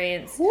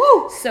experience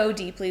so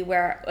deeply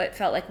where it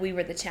felt like we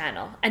were the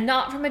channel, and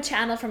not from a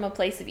channel from a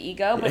place of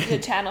ego, but a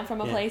channel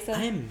from a place of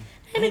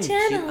I'm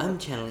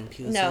channeling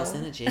pure source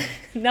energy.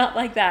 Not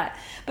like that,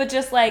 but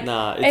just like it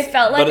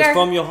felt like. But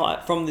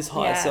it's from this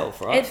higher self,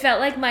 right? It felt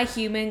like my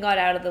human got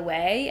out of the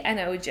way, and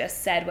I would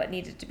just said what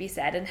needed to be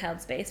said and held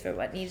space for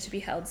what needed to be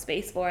held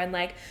space for, and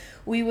like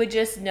we would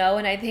just know.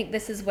 And I think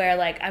this is where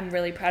like I'm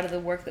really proud of the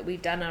work that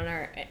we've done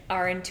on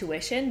our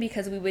intuition,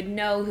 because we would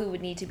know who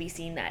would need to be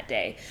seen that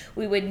day.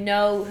 We would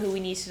know who we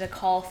needed to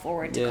call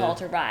forward to call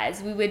to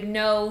rise. We would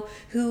know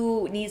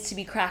who needs to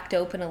be cracked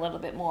open a little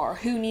bit more,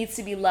 who needs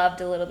to be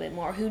loved a little bit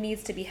more, who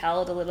needs to be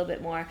held a little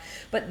bit more.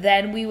 But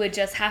then we would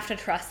just have to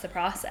trust the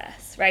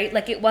process, right?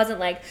 Like it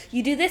wasn't like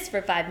you do this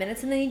for 5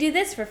 minutes and then you do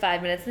this for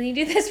 5 minutes and then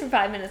you do this for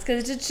 5 minutes,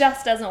 because it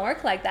just doesn't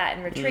work like that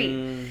in retreat.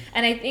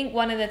 And I think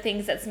one of the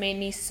things that's made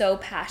me so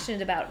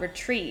passionate about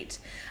retreat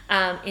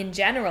in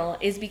general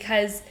is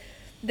because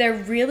there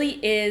really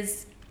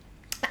is,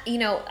 you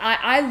know,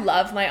 I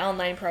love my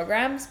online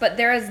programs, but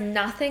there is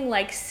nothing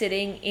like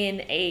sitting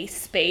in a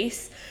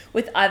space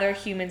with other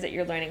humans that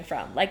you're learning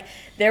from. Like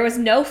there was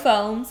no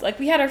phones, like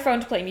we had our phone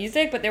to play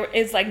music, but there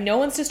is like no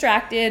one's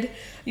distracted.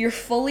 You're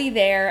fully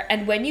there.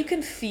 And when you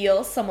can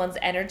feel someone's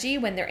energy,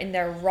 when they're in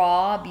their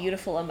raw,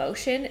 beautiful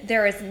emotion,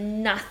 there is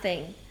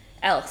nothing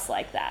else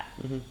like that.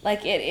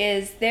 Like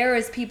there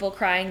is people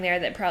crying there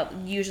that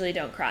probably usually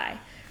don't cry.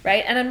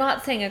 Right? And I'm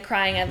not saying a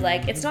crying of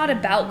like, it's not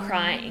about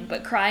crying,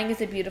 but crying is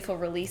a beautiful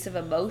release of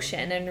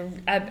emotion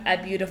and a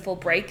beautiful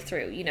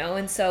breakthrough, you know?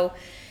 And so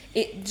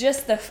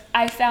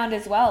I found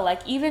as well,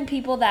 like even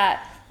people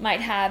that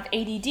might have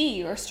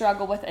ADD or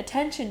struggle with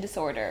attention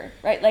disorder,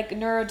 right? Like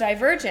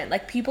neurodivergent.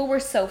 Like people were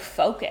so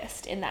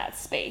focused in that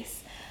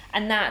space.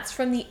 And that's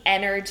from the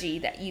energy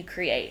that you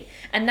create.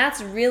 And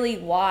that's really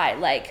why,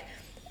 like,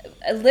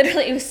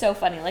 literally it was so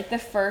funny. Like the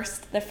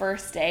first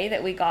day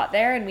that we got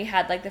there and we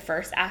had like the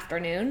first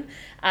afternoon,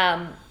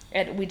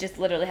 and we just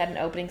literally had an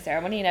opening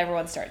ceremony and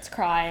everyone starts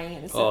crying.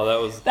 And so,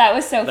 that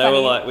was so funny. They were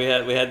like, we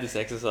had this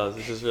exercise,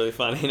 which was really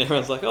funny, and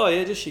everyone's like, oh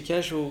yeah, just your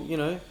casual,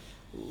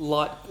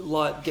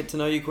 light get to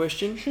know you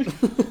question.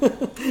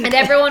 And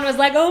everyone was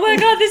like, oh my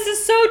god, this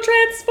is so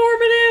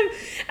transformative.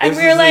 And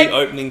we were like, the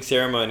opening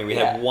ceremony. We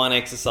had one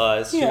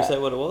exercise. Should we say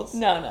what it was?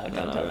 No, don't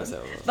tell them. Say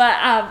what it was.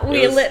 But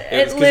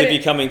because if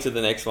you're coming to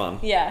the next one,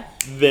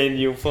 then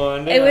you'll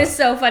find out. It was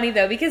so funny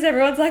though, because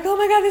everyone's like, oh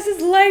my god, this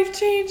is life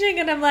changing.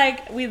 And I'm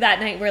like, that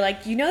night we're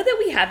like, that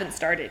we haven't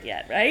started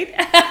yet, right?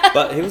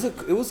 But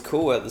it was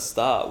cool at the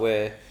start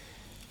where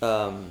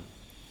a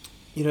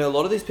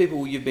lot of these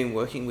people you've been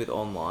working with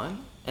online,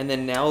 and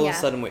then now all of a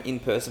sudden we're in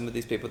person with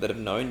these people that have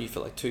known you for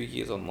like 2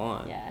 years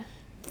online. Yeah.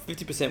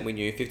 50% we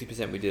knew,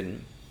 50% we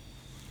didn't.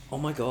 Oh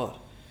my god.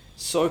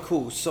 So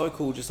cool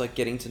just like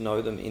getting to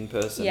know them in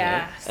person.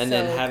 Yeah. Right? And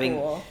then having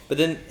cool. But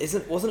then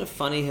wasn't it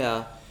funny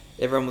how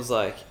everyone was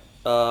like,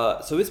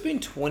 so it's been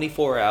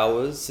 24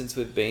 hours since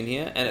we've been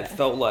here, and it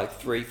felt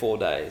like 3-4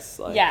 days.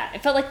 Like,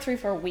 it felt like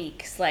 3-4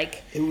 weeks.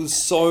 Like it was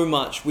so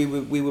much. We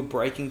were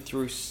breaking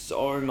through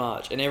so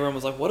much, and everyone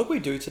was like, "What did we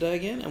do today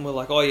again?" And we're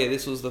like, "Oh yeah,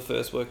 this was the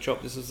first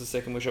workshop. This was the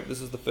second workshop.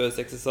 This was the first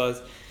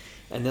exercise."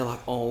 And they're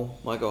like, "Oh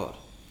my god."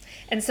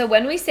 And so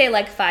when we say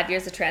like 5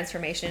 years of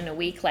transformation in a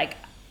week, like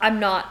I'm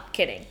not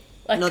kidding.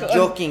 Like, not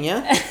joking,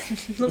 yeah.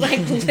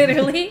 Like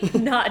literally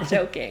not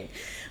joking.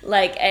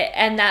 Like,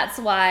 and that's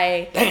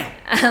why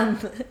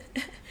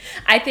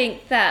I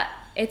think that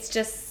it's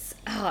just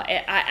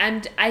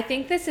I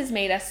think this has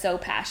made us so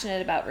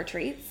passionate about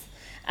retreats,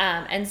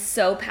 and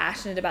so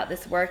passionate about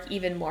this work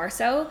even more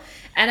so.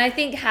 And I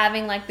think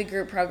having like the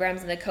group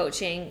programs and the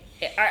coaching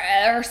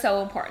are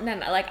so important, and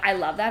like I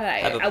love that.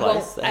 They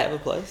have a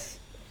place.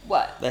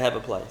 What? They have a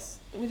place.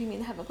 What do you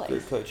mean have a place?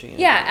 Group coaching.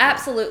 Yeah,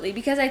 absolutely.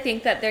 Because I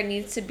think that there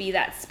needs to be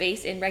that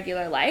space in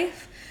regular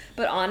life.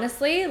 But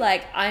honestly,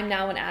 like I'm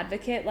now an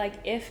advocate. Like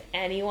if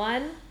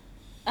anyone,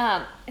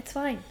 it's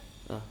fine.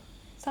 Oh.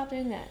 Stop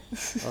doing that.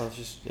 Oh, it's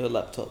just your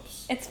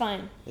laptops. It's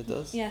fine. It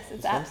does? Yes,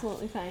 it's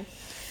absolutely fine.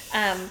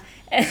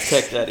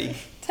 Tech daddy.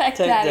 Tech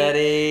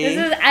daddy.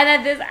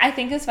 I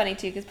think it's funny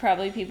too, because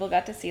probably people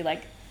got to see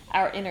like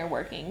our inner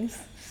workings.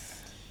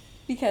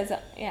 Because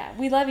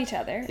we love each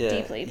other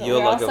deeply, but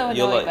we're also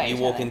annoyed by each other. You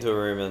walk into a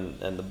room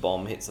and the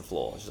bomb hits the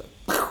floor. It's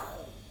like,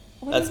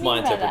 that's my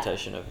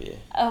interpretation of you.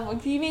 Oh,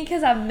 do you mean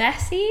because I'm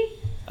messy?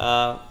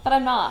 But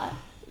I'm not.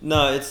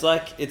 No, it's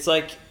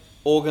like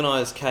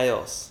organized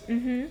chaos.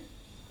 Mm-hmm.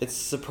 It's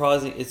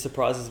surprising. It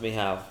surprises me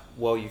how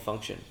well you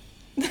function.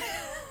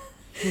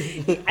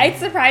 It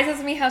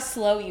surprises me how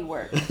slow you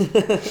work.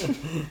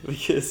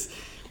 Because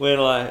when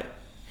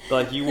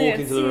you walk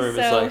into the room,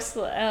 so it's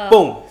like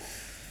boom.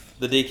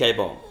 The DK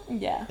bomb.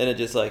 Yeah. And it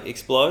just like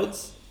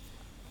explodes,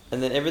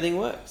 and then everything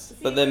works.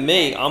 But then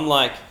me, I'm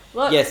like,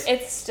 look, yes,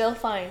 it's still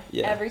fine.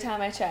 Yeah. Every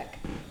time I check.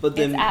 But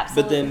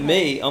then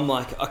me, I'm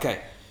like,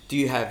 okay, do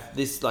you have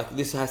this? Like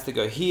this has to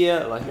go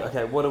here. Like,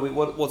 okay,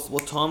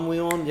 what time are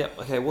we on? Yep.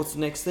 Okay, what's the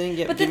next thing?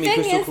 Yep. But give me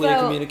crystal clear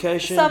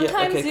communication. Sometimes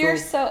yep, okay, you're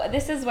cool.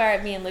 this is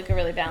where me and Luca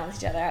really balance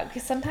each other out,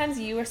 because sometimes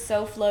you are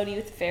so floaty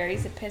with the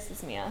fairies, it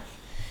pisses me off.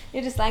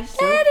 You're just like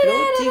so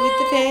floaty with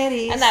the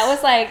fairies. And that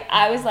was like,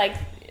 I was like.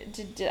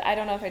 I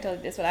don't know if I told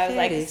you this, but I was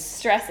like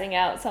stressing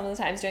out some of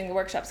the times during the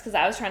workshops because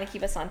I was trying to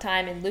keep us on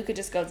time, and Luca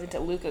just goes into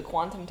Luca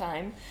quantum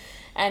time,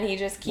 and he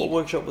just keeps.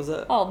 What workshop was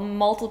that? Oh,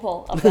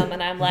 multiple of them,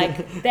 and I'm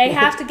like, they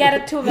have to get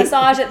it to a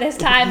massage at this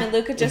time, and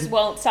Luca just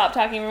won't stop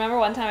talking. Remember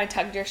one time I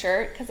tugged your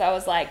shirt because I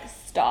was like,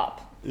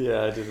 stop.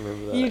 Yeah, I did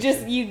remember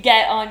that. You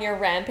get on your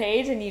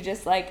rampage and you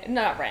just like,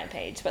 not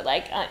rampage, but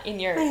like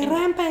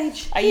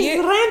rampage. He's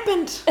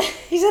rampant.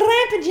 He's a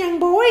rampant young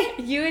boy.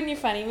 You in your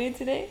funny mood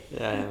today?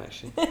 Yeah, I am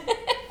actually.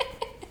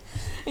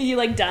 Are you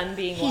like done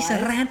being He's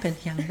wise? a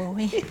rampant young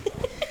boy.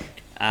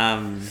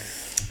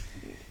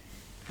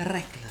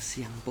 Reckless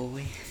young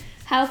boy.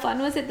 How fun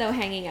was it though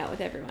hanging out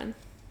with everyone?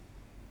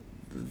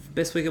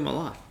 Best week of my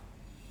life.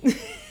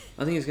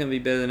 I think it's going to be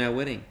better than our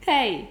wedding.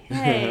 Hey.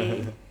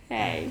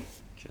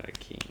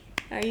 Joking.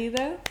 Are you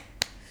though?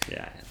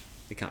 Yeah,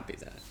 it can't be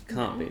that.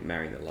 Can't be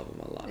marrying the love of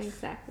my life.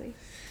 Exactly.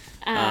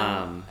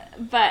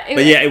 But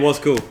it was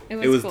cool. It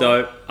was cool.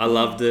 Dope. I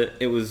loved it.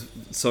 It was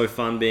so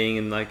fun being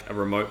in like a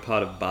remote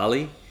part of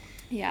Bali.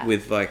 Yeah.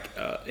 With like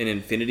an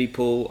infinity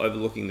pool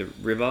overlooking the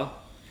river,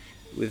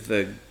 with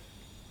the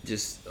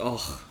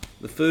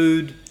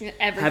food,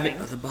 everything.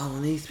 The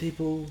Balinese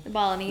people. The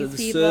Balinese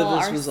people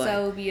are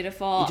so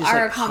beautiful.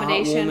 Our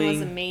accommodation was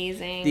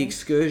amazing. The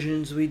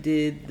excursions we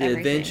did, the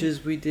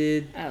adventures we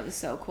did. Oh, it was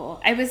so cool.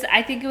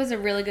 I think it was a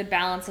really good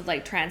balance of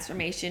like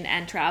transformation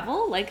and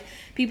travel. Like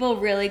people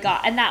really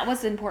got, and that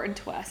was important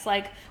to us.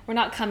 Like we're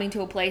not coming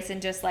to a place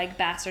and just like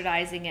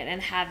bastardizing it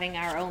and having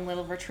our own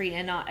little retreat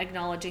and not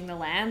acknowledging the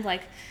land.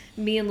 Like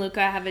me and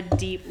Luca have a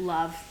deep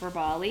love for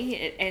Bali.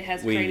 It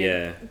has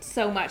created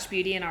so much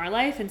beauty in our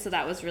life, and so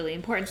that was really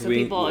important. So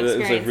people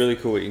experience. It was really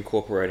cool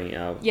incorporating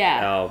our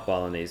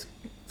Balinese.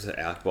 Is it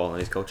our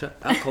Balinese culture?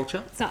 Our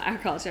culture? It's not our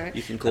culture.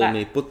 You can call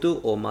me Putu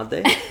or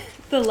Made.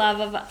 The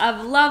love of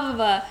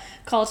a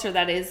culture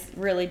that is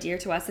really dear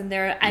to us, and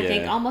I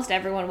think almost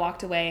everyone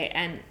walked away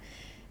and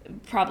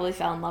probably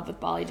fell in love with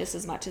Bali just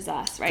as much as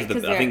us, right?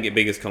 I think the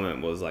biggest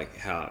comment was like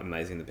how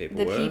amazing the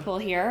people were. The people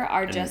here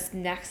are just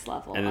next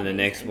level. And then the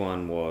next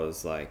one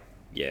was like,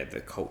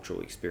 the cultural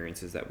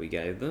experiences that we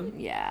gave them.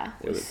 Yeah,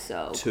 it was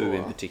so two cool.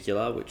 in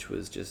particular, which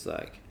was just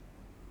like,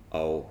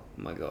 oh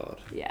my God.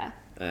 Yeah.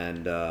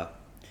 And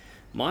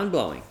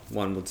mind-blowing,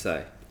 one would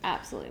say.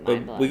 Absolutely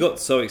mind-blowing. But we got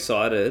so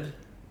excited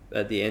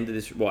at the end of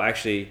this. Well,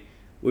 actually,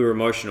 we were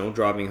emotional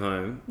driving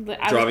home,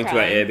 driving to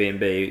our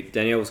Airbnb.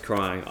 Danielle was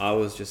crying. I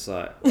was just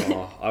like,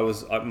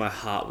 my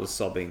heart was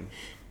sobbing.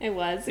 It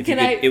was.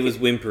 It was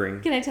whimpering.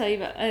 Can I tell you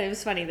about? It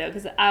was funny though,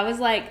 because I was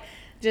like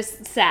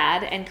just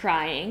sad and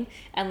crying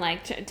and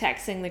like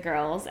texting the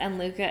girls and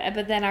Luca.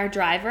 But then our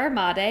driver,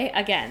 Made,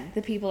 again,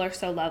 the people are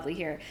so lovely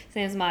here. His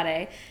name's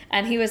Made.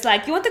 And he was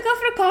like, you want to go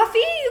for a coffee?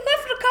 You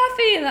go for the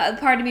coffee. And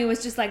part of me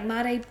was just like,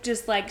 Made,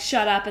 just like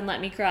shut up and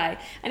let me cry.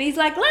 And he's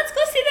like, let's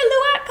go see the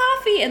Luwak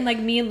coffee. And like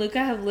me and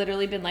Luca have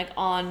literally been like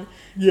on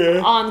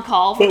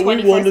call for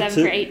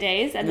 24/7 for 8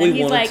 days. And then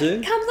he's like, come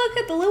look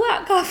at the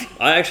Luwak coffee.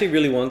 I actually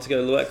really wanted to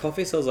go to Luwak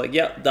coffee. So I was like,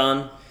 yep,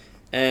 done.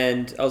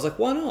 And I was like,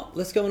 why not?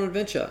 Let's go on an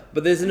adventure.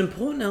 But there's an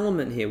important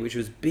element here, which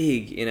was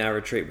big in our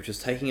retreat, which was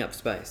taking up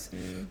space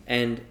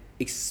and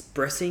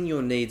expressing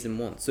your needs and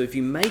wants. So if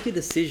you make a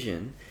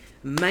decision,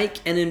 make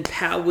an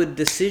empowered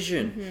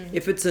decision. Mm-hmm.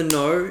 If it's a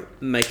no,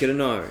 make it a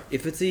no.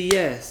 If it's a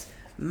yes,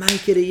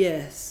 make it a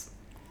yes.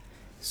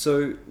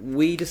 So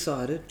we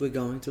decided we're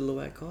going to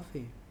Luwak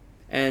Coffee.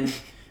 And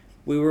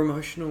we were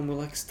emotional and we're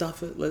like,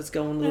 stuff it. Let's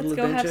go on a little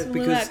adventure.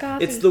 Because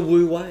it's the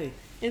woo way.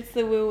 It's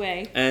the woo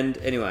way. And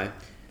anyway...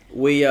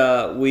 We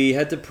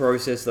had to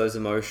process those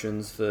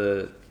emotions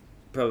for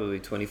probably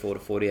 24 to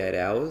 48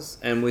 hours,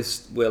 and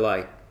we're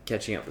like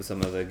catching up with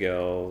some of the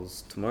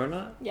girls tomorrow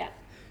night. Yeah.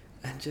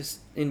 And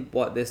just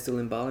they're still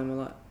in Bali, and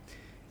we're like,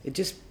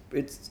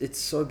 it's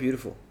so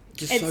beautiful.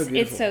 It's so beautiful.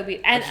 It's so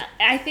beautiful. And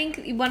I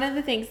think one of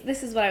the things,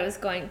 this is what I was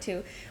going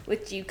to,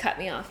 which you cut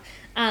me off.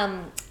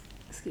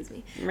 Excuse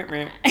me.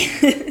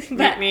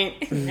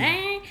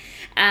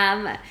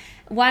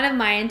 One of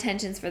my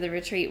intentions for the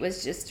retreat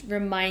was just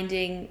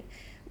reminding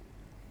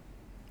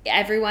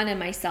everyone and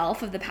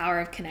myself of the power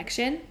of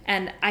connection.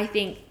 And I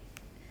think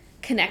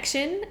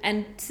connection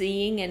and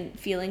seeing and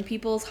feeling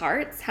people's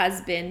hearts has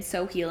been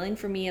so healing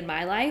for me in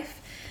my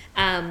life.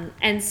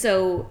 And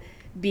so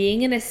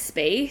being in a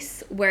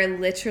space where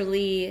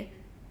literally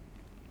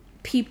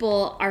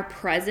people are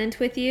present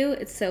with you,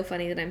 it's so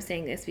funny that I'm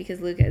saying this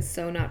because Luca is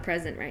so not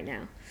present right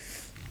now.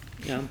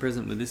 Yeah, I'm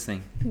present with this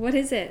thing. What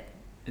is it?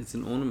 It's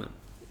an ornament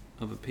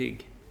of a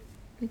pig.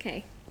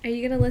 Okay. Are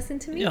you going to listen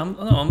to me? Yeah,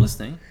 I'm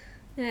listening.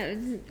 Yeah,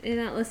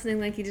 you're not listening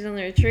like you did on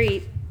the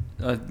retreat.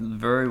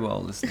 Very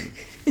well listening.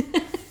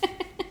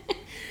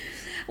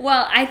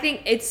 Well, I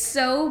think it's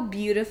so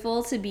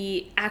beautiful to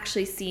be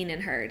actually seen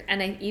and heard.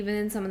 And even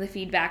in some of the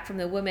feedback from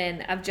the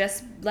women of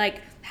just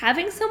like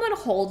having someone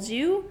hold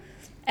you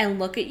and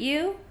look at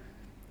you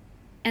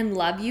and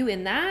love you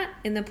in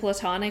the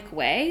platonic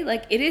way,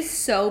 like it is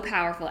so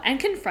powerful and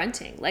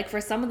confronting. Like for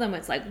some of them,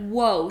 it's like,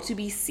 whoa, to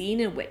be seen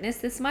and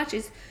witnessed this much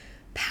is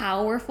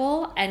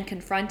powerful and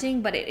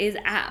confronting, but it is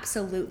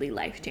absolutely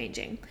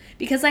life-changing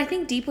because I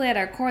think deeply at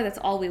our core that's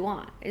all we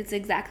want. It's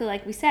exactly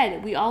like we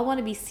said, we all want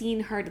to be seen,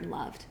 heard, and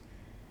loved,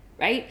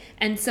 right?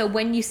 And so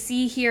when you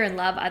see, hear, and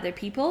love other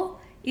people,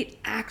 it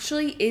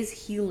actually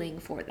is healing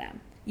for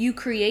them. You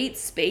create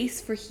space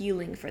for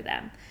healing for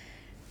them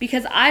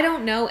because I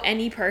don't know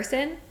any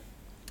person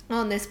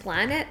on this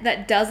planet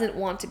that doesn't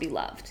want to be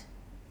loved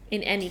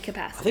in any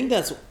capacity. I think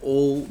that's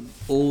all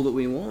that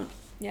we want.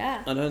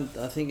 Yeah.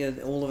 I think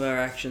all of our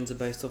actions are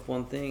based off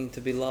one thing, to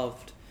be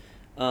loved.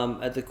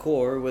 At the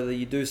core, whether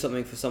you do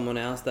something for someone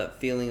else, that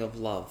feeling of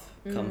love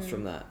comes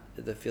from that.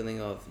 The feeling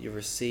of you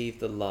receive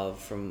the love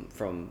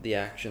from the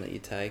action that you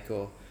take,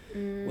 or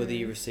whether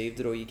you received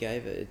it or you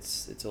gave it.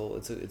 It's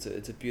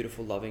a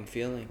beautiful, loving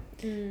feeling.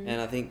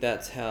 And I think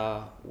that's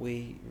how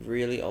we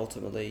really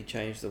ultimately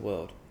change the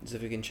world, is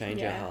if we can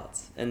change our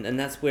hearts. And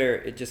that's where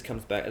it just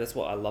comes back. That's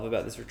what I love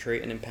about this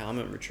retreat. An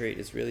empowerment retreat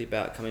is really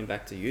about coming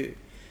back to you.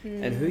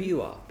 And who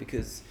you are,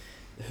 because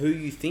who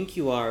you think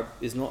you are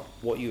is not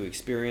what you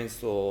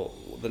experienced or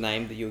the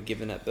name that you were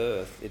given at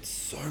birth. It's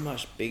so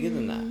much bigger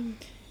than that.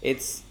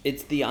 It's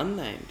the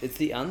unnamed, it's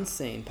the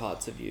unseen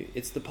parts of you.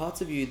 It's the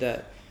parts of you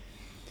that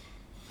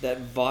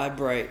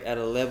vibrate at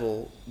a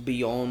level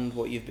beyond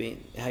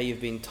how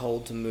you've been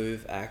told to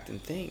move, act,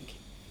 and think.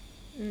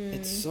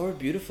 It's so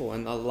beautiful,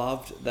 and I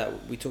loved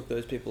that we took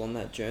those people on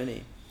that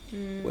journey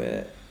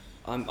where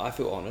I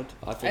feel honoured.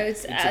 I feel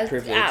it's a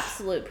privilege.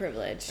 Absolute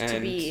privilege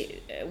to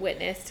be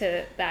witness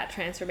to that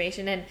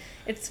transformation. And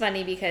it's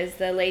funny because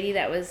the lady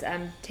that was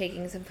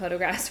taking some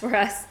photographs for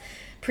us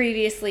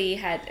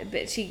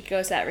she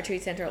goes to that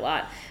retreat center a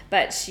lot,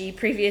 but she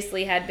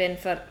previously had been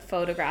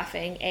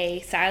photographing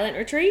a silent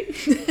retreat.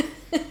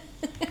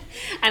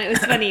 And it was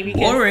funny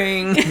because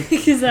boring.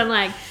 Because I'm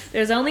like,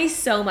 there's only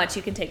so much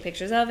you can take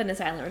pictures of in a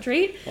silent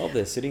retreat. Oh,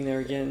 they're sitting there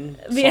again,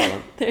 yeah,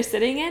 silent. They're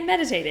sitting and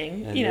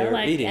meditating, and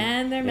they're eating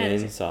and they're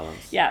meditating in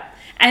silence. Yeah,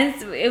 and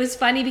it was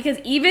funny because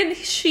even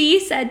she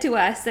said to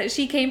us that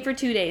she came for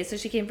 2 days. So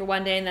she came for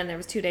 1 day, and then there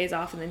was 2 days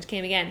off, and then she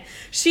came again.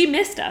 She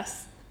missed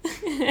us.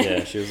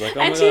 Yeah, she was like, "Oh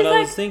my god, I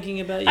was thinking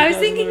about you." I was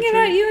thinking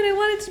about you, and I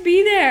wanted to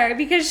be there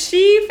because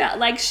she felt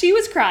like she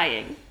was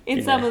crying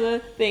in some of the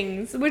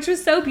things, which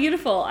was so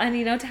beautiful. And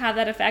to have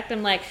that effect,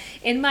 I'm like,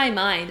 in my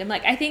mind, I'm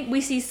like, I think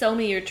we see so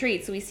many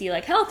retreats. We see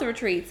like health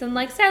retreats and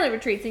like silent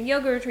retreats and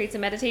yoga retreats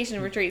and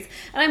meditation retreats,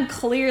 and I'm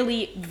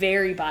clearly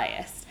very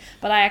biased,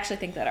 but I actually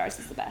think that ours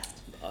is the best.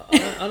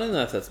 I don't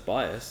know if that's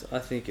bias. I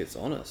think it's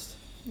honest.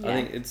 Yeah.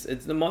 I think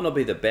it might not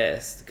be the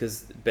best,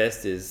 because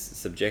best is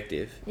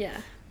subjective. Yeah.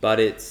 But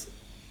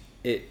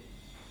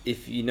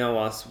if you know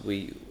us,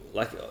 we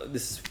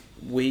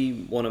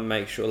want to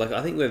make sure, like,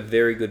 I think we're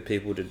very good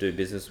people to do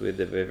business with,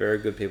 that we're very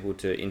good people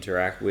to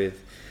interact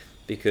with,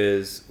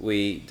 because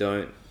we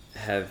don't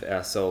have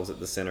ourselves at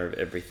the center of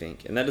everything.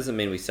 And that doesn't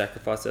mean we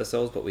sacrifice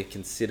ourselves, but we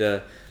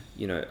consider,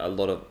 a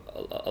lot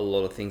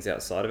of things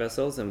outside of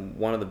ourselves. And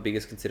one of the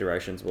biggest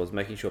considerations was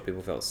making sure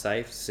people felt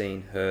safe,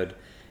 seen, heard,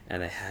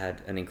 and they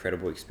had an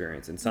incredible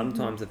experience. And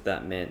sometimes if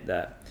that meant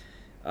that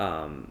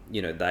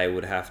they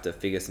would have to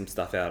figure some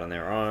stuff out on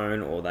their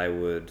own, or they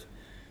would,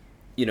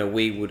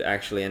 we would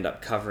actually end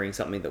up covering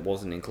something that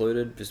wasn't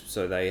included just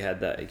so they had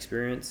that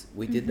experience.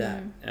 We did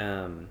that.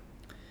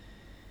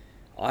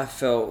 I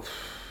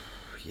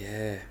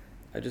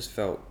just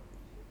felt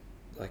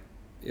like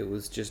it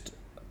was just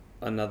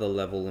another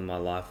level in my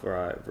life where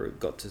I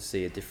got to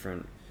see a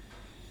different,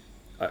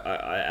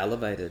 I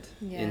elevated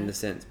in the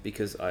sense,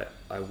 because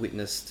I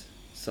witnessed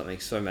something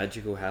so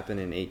magical happen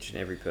in each and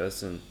every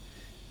person.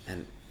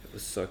 And it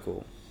was so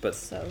cool. But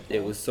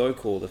it was so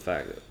cool, the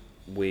fact that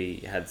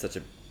we had such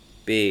a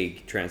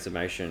big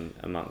transformation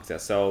amongst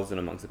ourselves and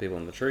amongst the people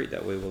on the retreat,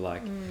 that we were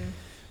like,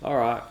 all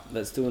right,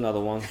 let's do another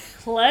one.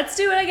 Let's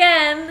do it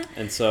again.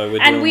 And so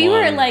we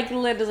were like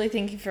literally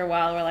thinking for a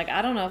while, we're like,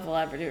 I don't know if we'll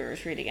ever do a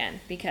retreat again,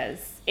 because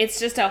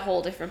it's just a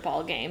whole different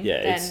ball game.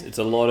 Yeah, it's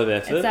a lot of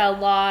effort. It's a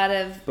lot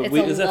of But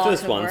it was our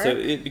first one, so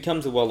it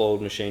becomes a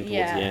well-oiled machine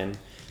towards the end.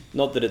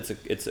 Not that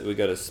it's we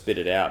got to spit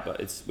it out,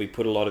 but we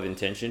put a lot of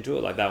intention into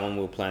it. Like that one,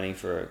 we were planning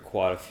for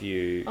quite a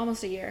few...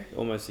 Almost a year,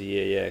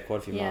 yeah. Quite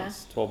a few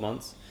months, 12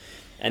 months.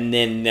 And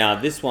then now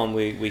this one,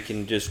 we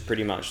can just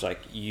pretty much like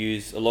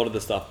use a lot of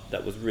the stuff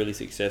that was really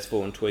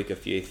successful and tweak a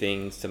few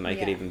things to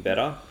make it even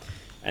better.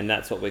 And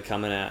that's what we're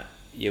coming out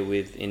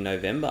with in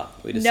November.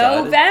 We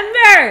decided.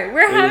 November!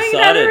 We're having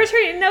another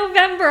retreat in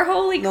November.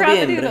 Holy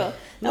crap-a-doodle.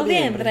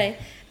 Noviembre.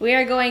 We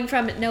are going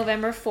from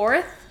November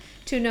 4th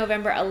to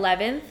November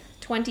 11th.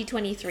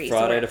 2023.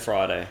 Friday to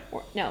Friday.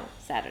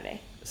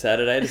 Saturday.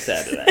 Saturday to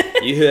Saturday.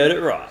 You heard it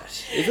right.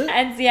 Is it?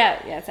 And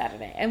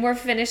Saturday. And we're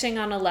finishing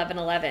on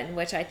 11/11,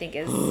 which I think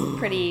is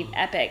pretty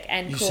epic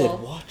and cool. You said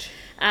what?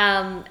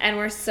 And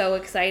we're so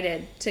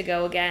excited to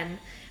go again.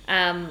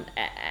 And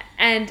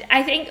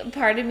I think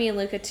part of me and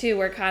Luca too,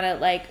 we're kind of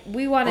like,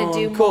 we want to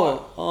do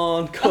more.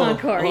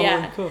 Encore,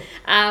 yeah.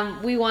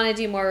 We want to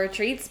do more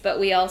retreats, but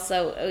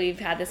we've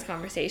had this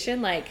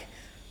conversation, like,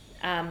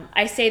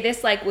 I say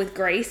this like with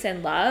grace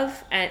and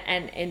love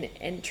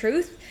and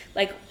truth.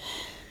 Like,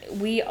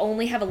 we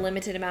only have a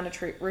limited amount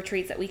of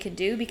retreats that we can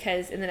do,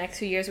 because in the next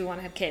few years we want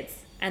to have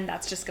kids, and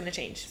that's just going to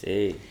change.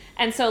 See.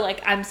 And so,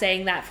 like, I'm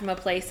saying that from a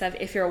place of,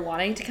 if you're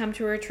wanting to come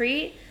to a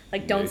retreat,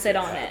 like, don't sit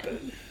on it.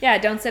 Yeah,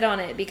 don't sit on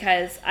it,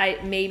 because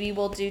maybe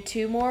we'll do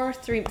 2 more,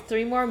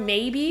 3 more,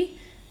 maybe.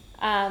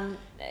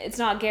 It's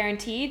not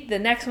guaranteed. The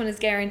next one is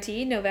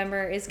guaranteed.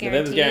 November is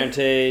guaranteed. November's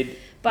guaranteed.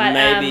 But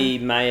maybe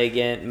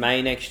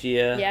May next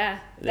year. Yeah.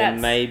 Then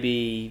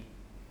maybe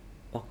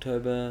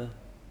October,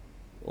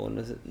 or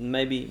is it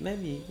maybe?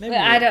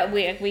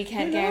 We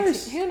can't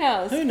guarantee.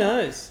 Who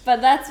knows? But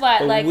that's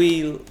why, like,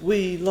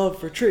 we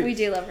love retreats. We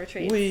do love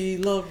retreats. We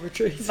love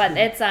retreats. But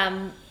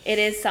it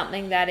is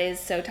something that is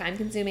so time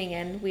consuming,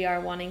 and we are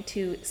wanting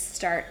to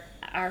start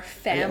our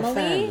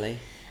family.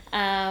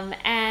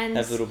 And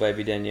have little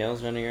baby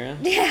Danielle's running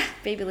around. Yeah,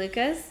 baby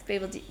Lucas,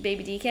 baby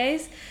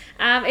DKs.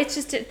 It's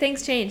just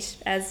things change,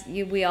 as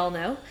we all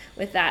know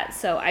with that.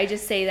 So I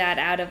just say that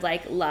out of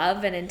like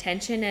love and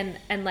intention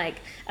and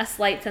like a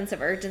slight sense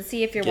of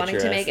urgency. If you're wanting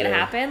to make it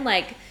happen,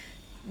 like,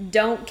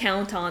 don't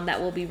count on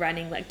that we'll be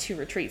running like 2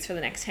 retreats for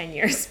the next 10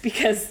 years,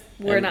 because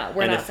we're not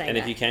saying that. And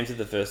if you came to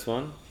the first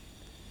one,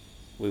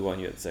 we want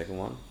you at the second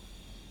one,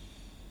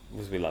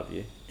 because we love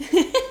you.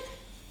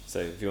 So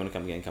if you want to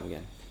come again, come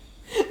again.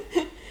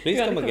 Please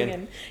come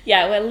again.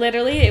 Yeah, well,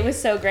 literally, it was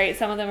so great.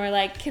 Some of them were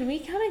like, can we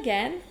come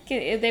again?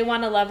 They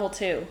want a level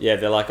 2. Yeah,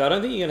 they're like, I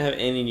don't think you're going to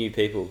have any new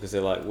people, because they're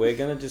like, we're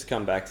going to just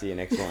come back to your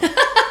next one.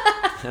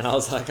 And I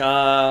was like,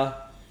 I'm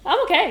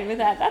okay with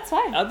that. That's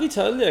fine. I'd be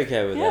totally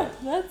okay with that.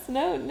 Yeah, that's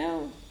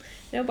no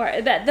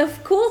bar. The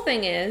cool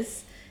thing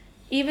is,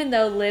 even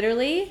though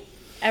literally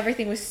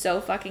everything was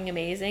so fucking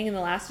amazing in the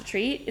last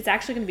retreat, it's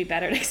actually going to be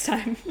better next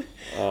time.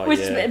 Which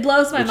it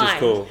blows my mind. Which is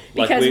cool.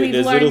 Because we've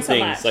learned little so things.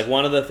 Much. Like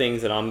one of the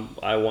things that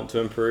I want to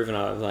improve, and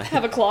I was like,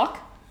 have a clock.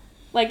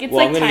 Like it's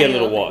well, like I'm going to get a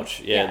little things.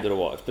 watch. Yeah, little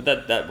watch. But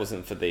that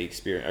wasn't for the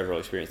overall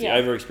experience. The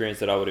overall experience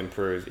that I would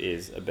improve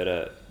is a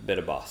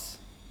better bus.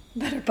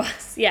 Better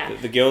bus, yeah.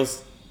 The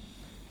girls,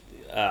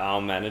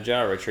 our manager,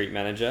 our retreat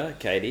manager,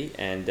 Katie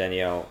and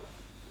Danielle,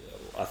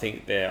 I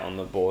think they're on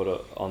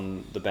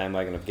the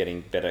bandwagon of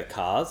getting better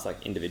cars,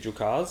 like individual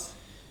cars.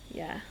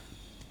 Yeah.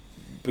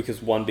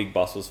 Because one big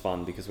bus was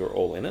fun because we were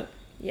all in it,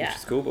 which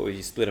is cool, but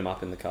we split them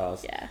up in the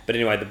cars. Yeah. But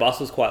anyway, the bus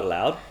was quite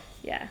loud.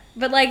 Yeah.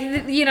 But like,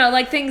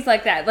 like things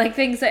like that, like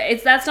things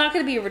that that's not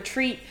going to be a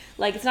retreat.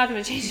 Like it's not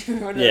going to change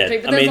from one to the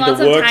retreat, but there's lots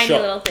of tiny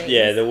little things.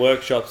 Yeah, the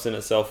workshops in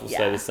itself will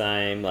stay the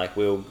same. Like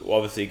we'll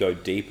obviously go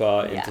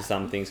deeper into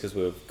some things because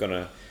we're going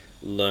to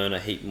learn a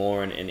heap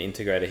more and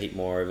integrate a heap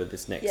more over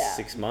this next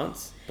 6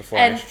 months before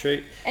our next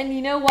retreat. And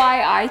you know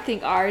why I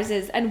think ours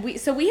is, and we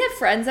have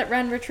friends that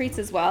run retreats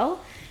as well.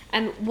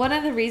 And one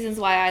of the reasons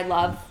why I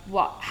love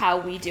how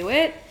we do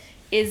it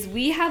is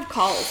we have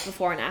calls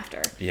before and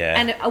after. Yeah.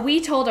 And we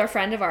told our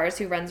friend of ours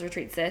who runs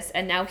retreats this,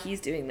 and now he's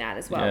doing that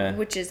as well,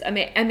 which is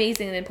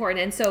amazing and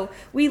important. And so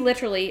we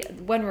literally,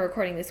 when we're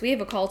recording this, we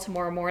have a call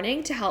tomorrow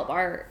morning to help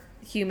our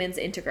humans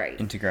integrate.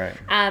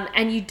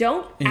 And you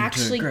don't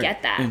actually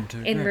get that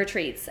in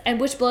retreats, and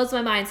which blows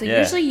my mind. So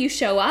usually you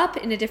show up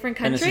in a different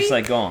country, and it's just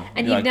like gone,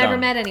 and you've never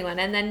met anyone,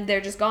 and then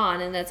they're just gone,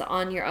 and it's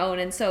on your own.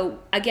 And so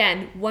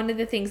again, one of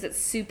the things that's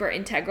super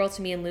integral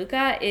to me and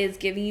Luca is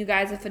giving you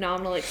guys a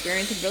phenomenal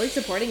experience and really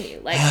supporting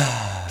you. Like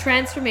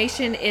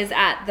transformation is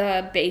at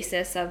the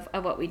basis of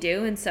what we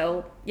do. And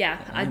so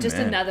just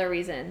another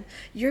reason.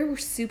 You're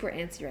super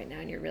antsy right now,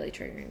 and you're really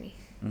triggering me.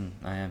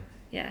 I am.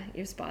 Yeah,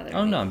 you're just bothering me.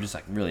 Oh, no, I'm just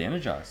like really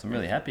energized. I'm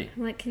really happy.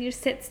 I'm like, can you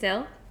just sit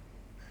still?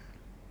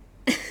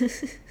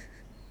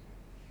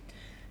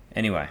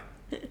 Anyway,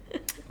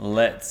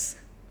 let's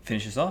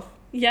finish this off.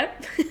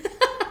 Yep.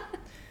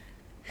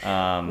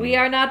 We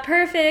are not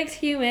perfect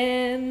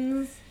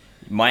humans.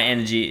 My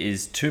energy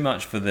is too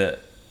much for the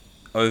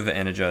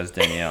over-energized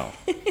Danielle.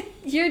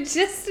 You're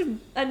just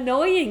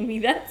annoying me,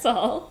 that's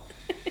all.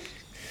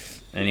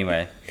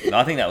 Anyway,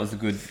 I think that was a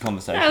good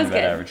conversation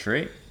about our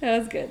retreat. That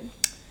was good.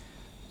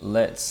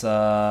 Let's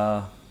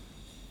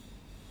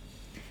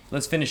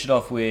finish it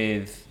off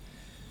with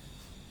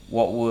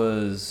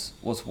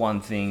what's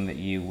one thing that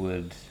you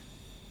would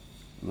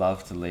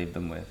love to leave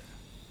them with?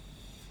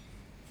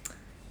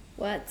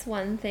 What's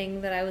one thing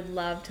that I would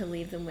love to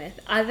leave them with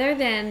other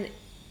than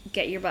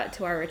get your butt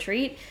to our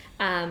retreat?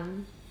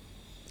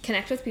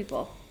 Connect with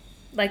people.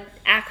 Like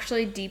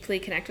actually deeply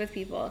connect with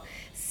people.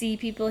 See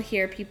people,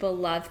 hear people,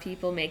 love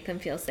people, make them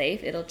feel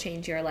safe. It'll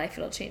change your life.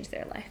 It'll change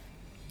their life.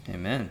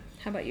 Amen.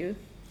 How about you?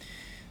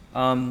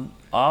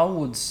 I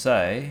would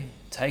say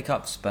take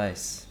up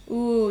space.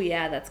 Ooh,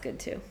 yeah, that's good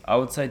too. I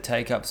would say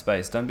take up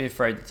space. Don't be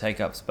afraid to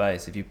take up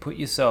space. If you put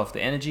yourself,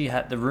 the energy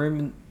in the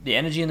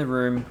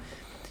room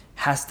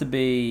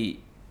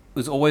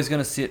was always going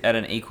to sit at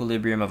an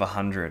equilibrium of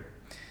 100.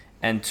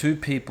 And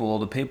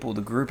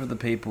the group of the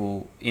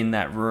people in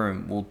that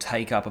room will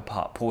take up a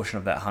portion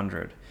of that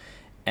 100.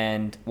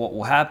 And what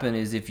will happen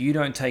is if you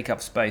don't take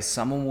up space,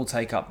 someone will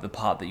take up the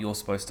part that you're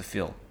supposed to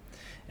fill.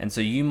 And so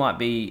you might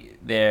be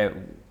there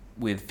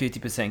with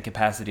 50%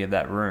 capacity of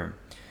that room.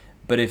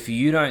 But if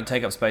you don't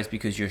take up space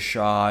because you're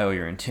shy or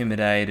you're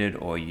intimidated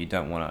or you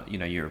don't want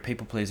to, you're a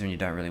people pleaser and you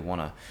don't really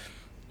want to,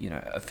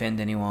 offend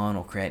anyone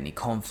or create any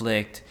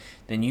conflict,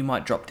 then you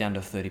might drop down to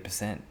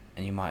 30%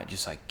 and you might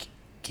just like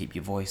keep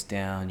your voice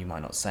down. You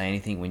might not say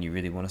anything when you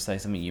really want to say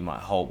something. You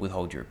might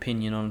withhold your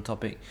opinion on a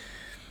topic.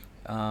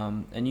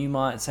 And you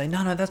might say,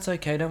 no, that's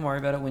okay. Don't worry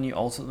about it when you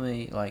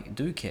ultimately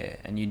do care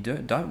and you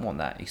don't want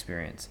that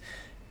experience.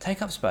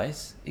 Take up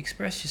space,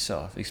 express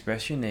yourself,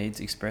 express your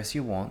needs, express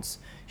your wants,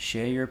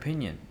 share your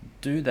opinion.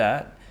 Do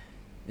that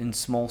in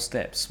small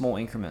steps, small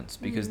increments,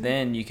 because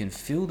then you can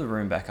fill the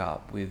room back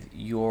up with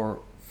your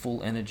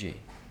full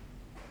energy.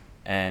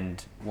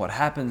 And what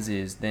happens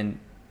is then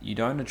you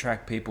don't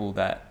attract people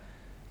that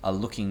are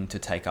looking to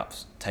take up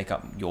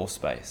your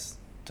space,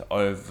 to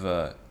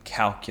over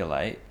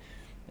calculate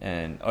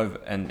and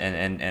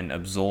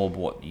absorb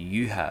what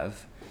you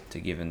have to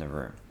give in the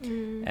room.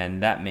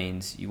 And that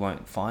means you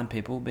won't find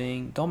people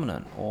being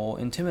dominant or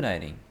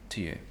intimidating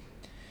to you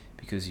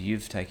because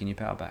you've taken your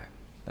power back.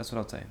 That's what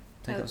I'll say.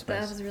 Take up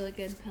space. That was really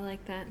good. I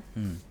like that.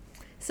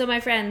 So my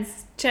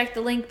friends, check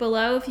the link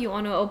below if you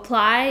want to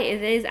apply.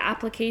 It is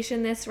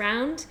application this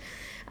round.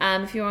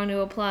 If you want to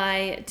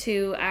apply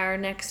to our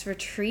next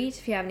retreat,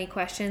 if you have any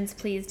questions,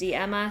 please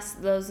DM us.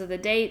 Those are the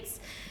dates.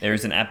 There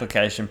is an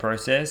application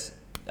process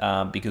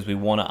because we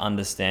want to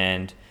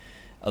understand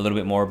a little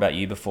bit more about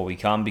you before we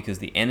come, because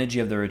the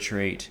energy of the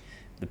retreat,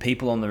 the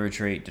people on the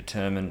retreat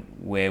determine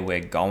where we're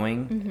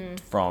going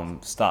from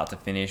start to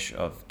finish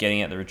of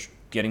getting at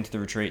getting to the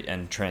retreat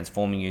and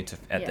transforming you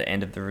at the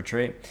end of the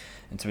retreat.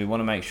 And so we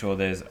want to make sure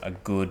there's a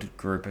good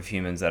group of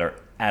humans that are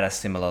at a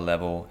similar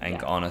level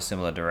and on a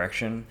similar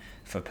direction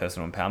for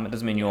personal empowerment.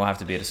 Doesn't mean you all have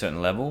to be at a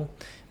certain level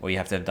or you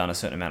have to have done a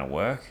certain amount of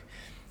work.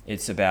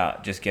 It's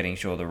about just getting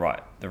sure the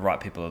right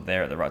people are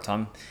there at the right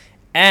time.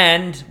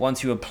 And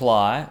once you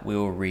apply, we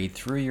will read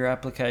through your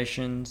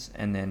applications,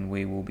 and then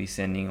we will be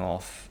sending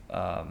off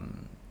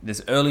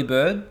this early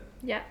bird.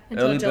 Yeah,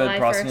 early bird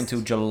pricing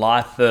until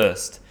July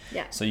 1st.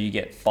 Yeah. So you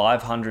get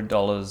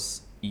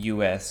 $500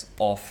 US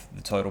off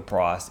the total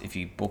price if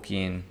you book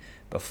in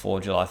before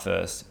July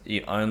 1st.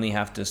 You only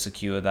have to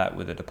secure that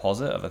with a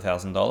deposit of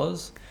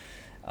 $1,000.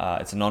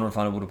 It's a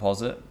non-refundable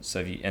deposit.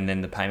 So and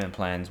then the payment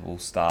plans will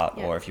start,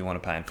 or if you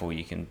want to pay in full,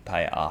 you can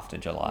pay after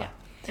July. Yeah.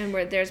 And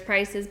there's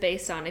prices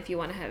based on if you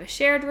want to have a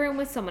shared room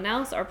with someone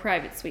else or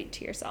private suite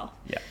to yourself.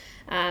 Yeah.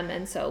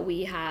 And so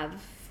we have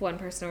one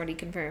person already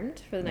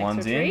confirmed for the next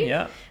One's retreat. In,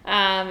 yeah.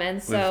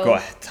 And so we've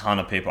got a ton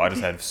of people. We've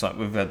had so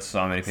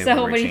many people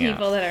so reaching many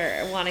people out.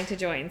 that are wanting to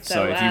join.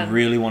 So if you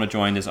really want to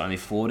join, there's only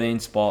 14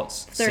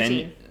 spots.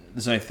 13.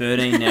 There's only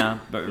 13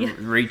 now, but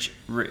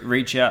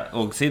reach out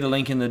or see the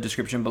link in the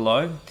description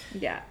below.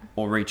 Yeah.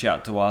 Or reach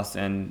out to us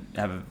and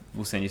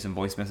we'll send you some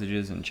voice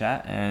messages and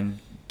chat and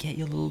get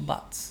your little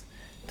butts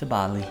to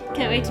Bali.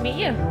 Can't wait to meet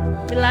you.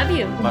 We love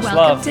you. Much Welcome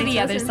love. to the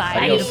other side,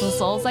 Adios. beautiful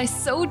souls. I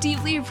so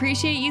deeply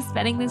appreciate you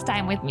spending this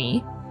time with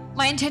me.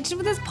 My intention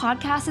with this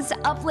podcast is to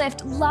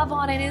uplift, love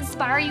on, and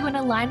inspire you and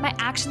align my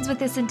actions with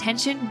this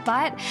intention.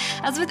 But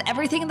as with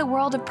everything in the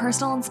world of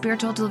personal and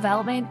spiritual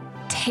development,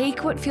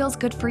 take what feels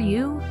good for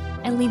you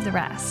and leave the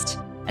rest.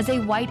 As a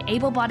white,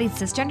 able-bodied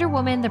cisgender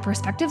woman, the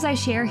perspectives I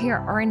share here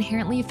are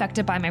inherently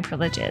affected by my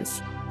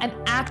privileges. I'm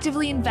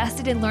actively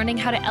invested in learning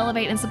how to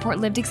elevate and support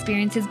lived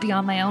experiences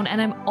beyond my own, and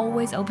I'm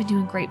always open to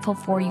and grateful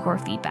for your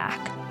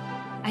feedback.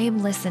 I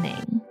am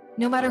listening.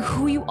 No matter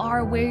who you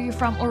are, where you're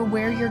from, or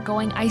where you're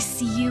going, I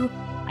see you,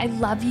 I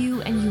love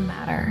you, and you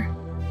matter.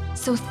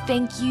 So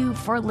thank you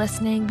for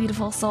listening,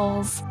 beautiful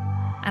souls,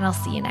 and I'll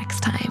see you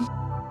next time.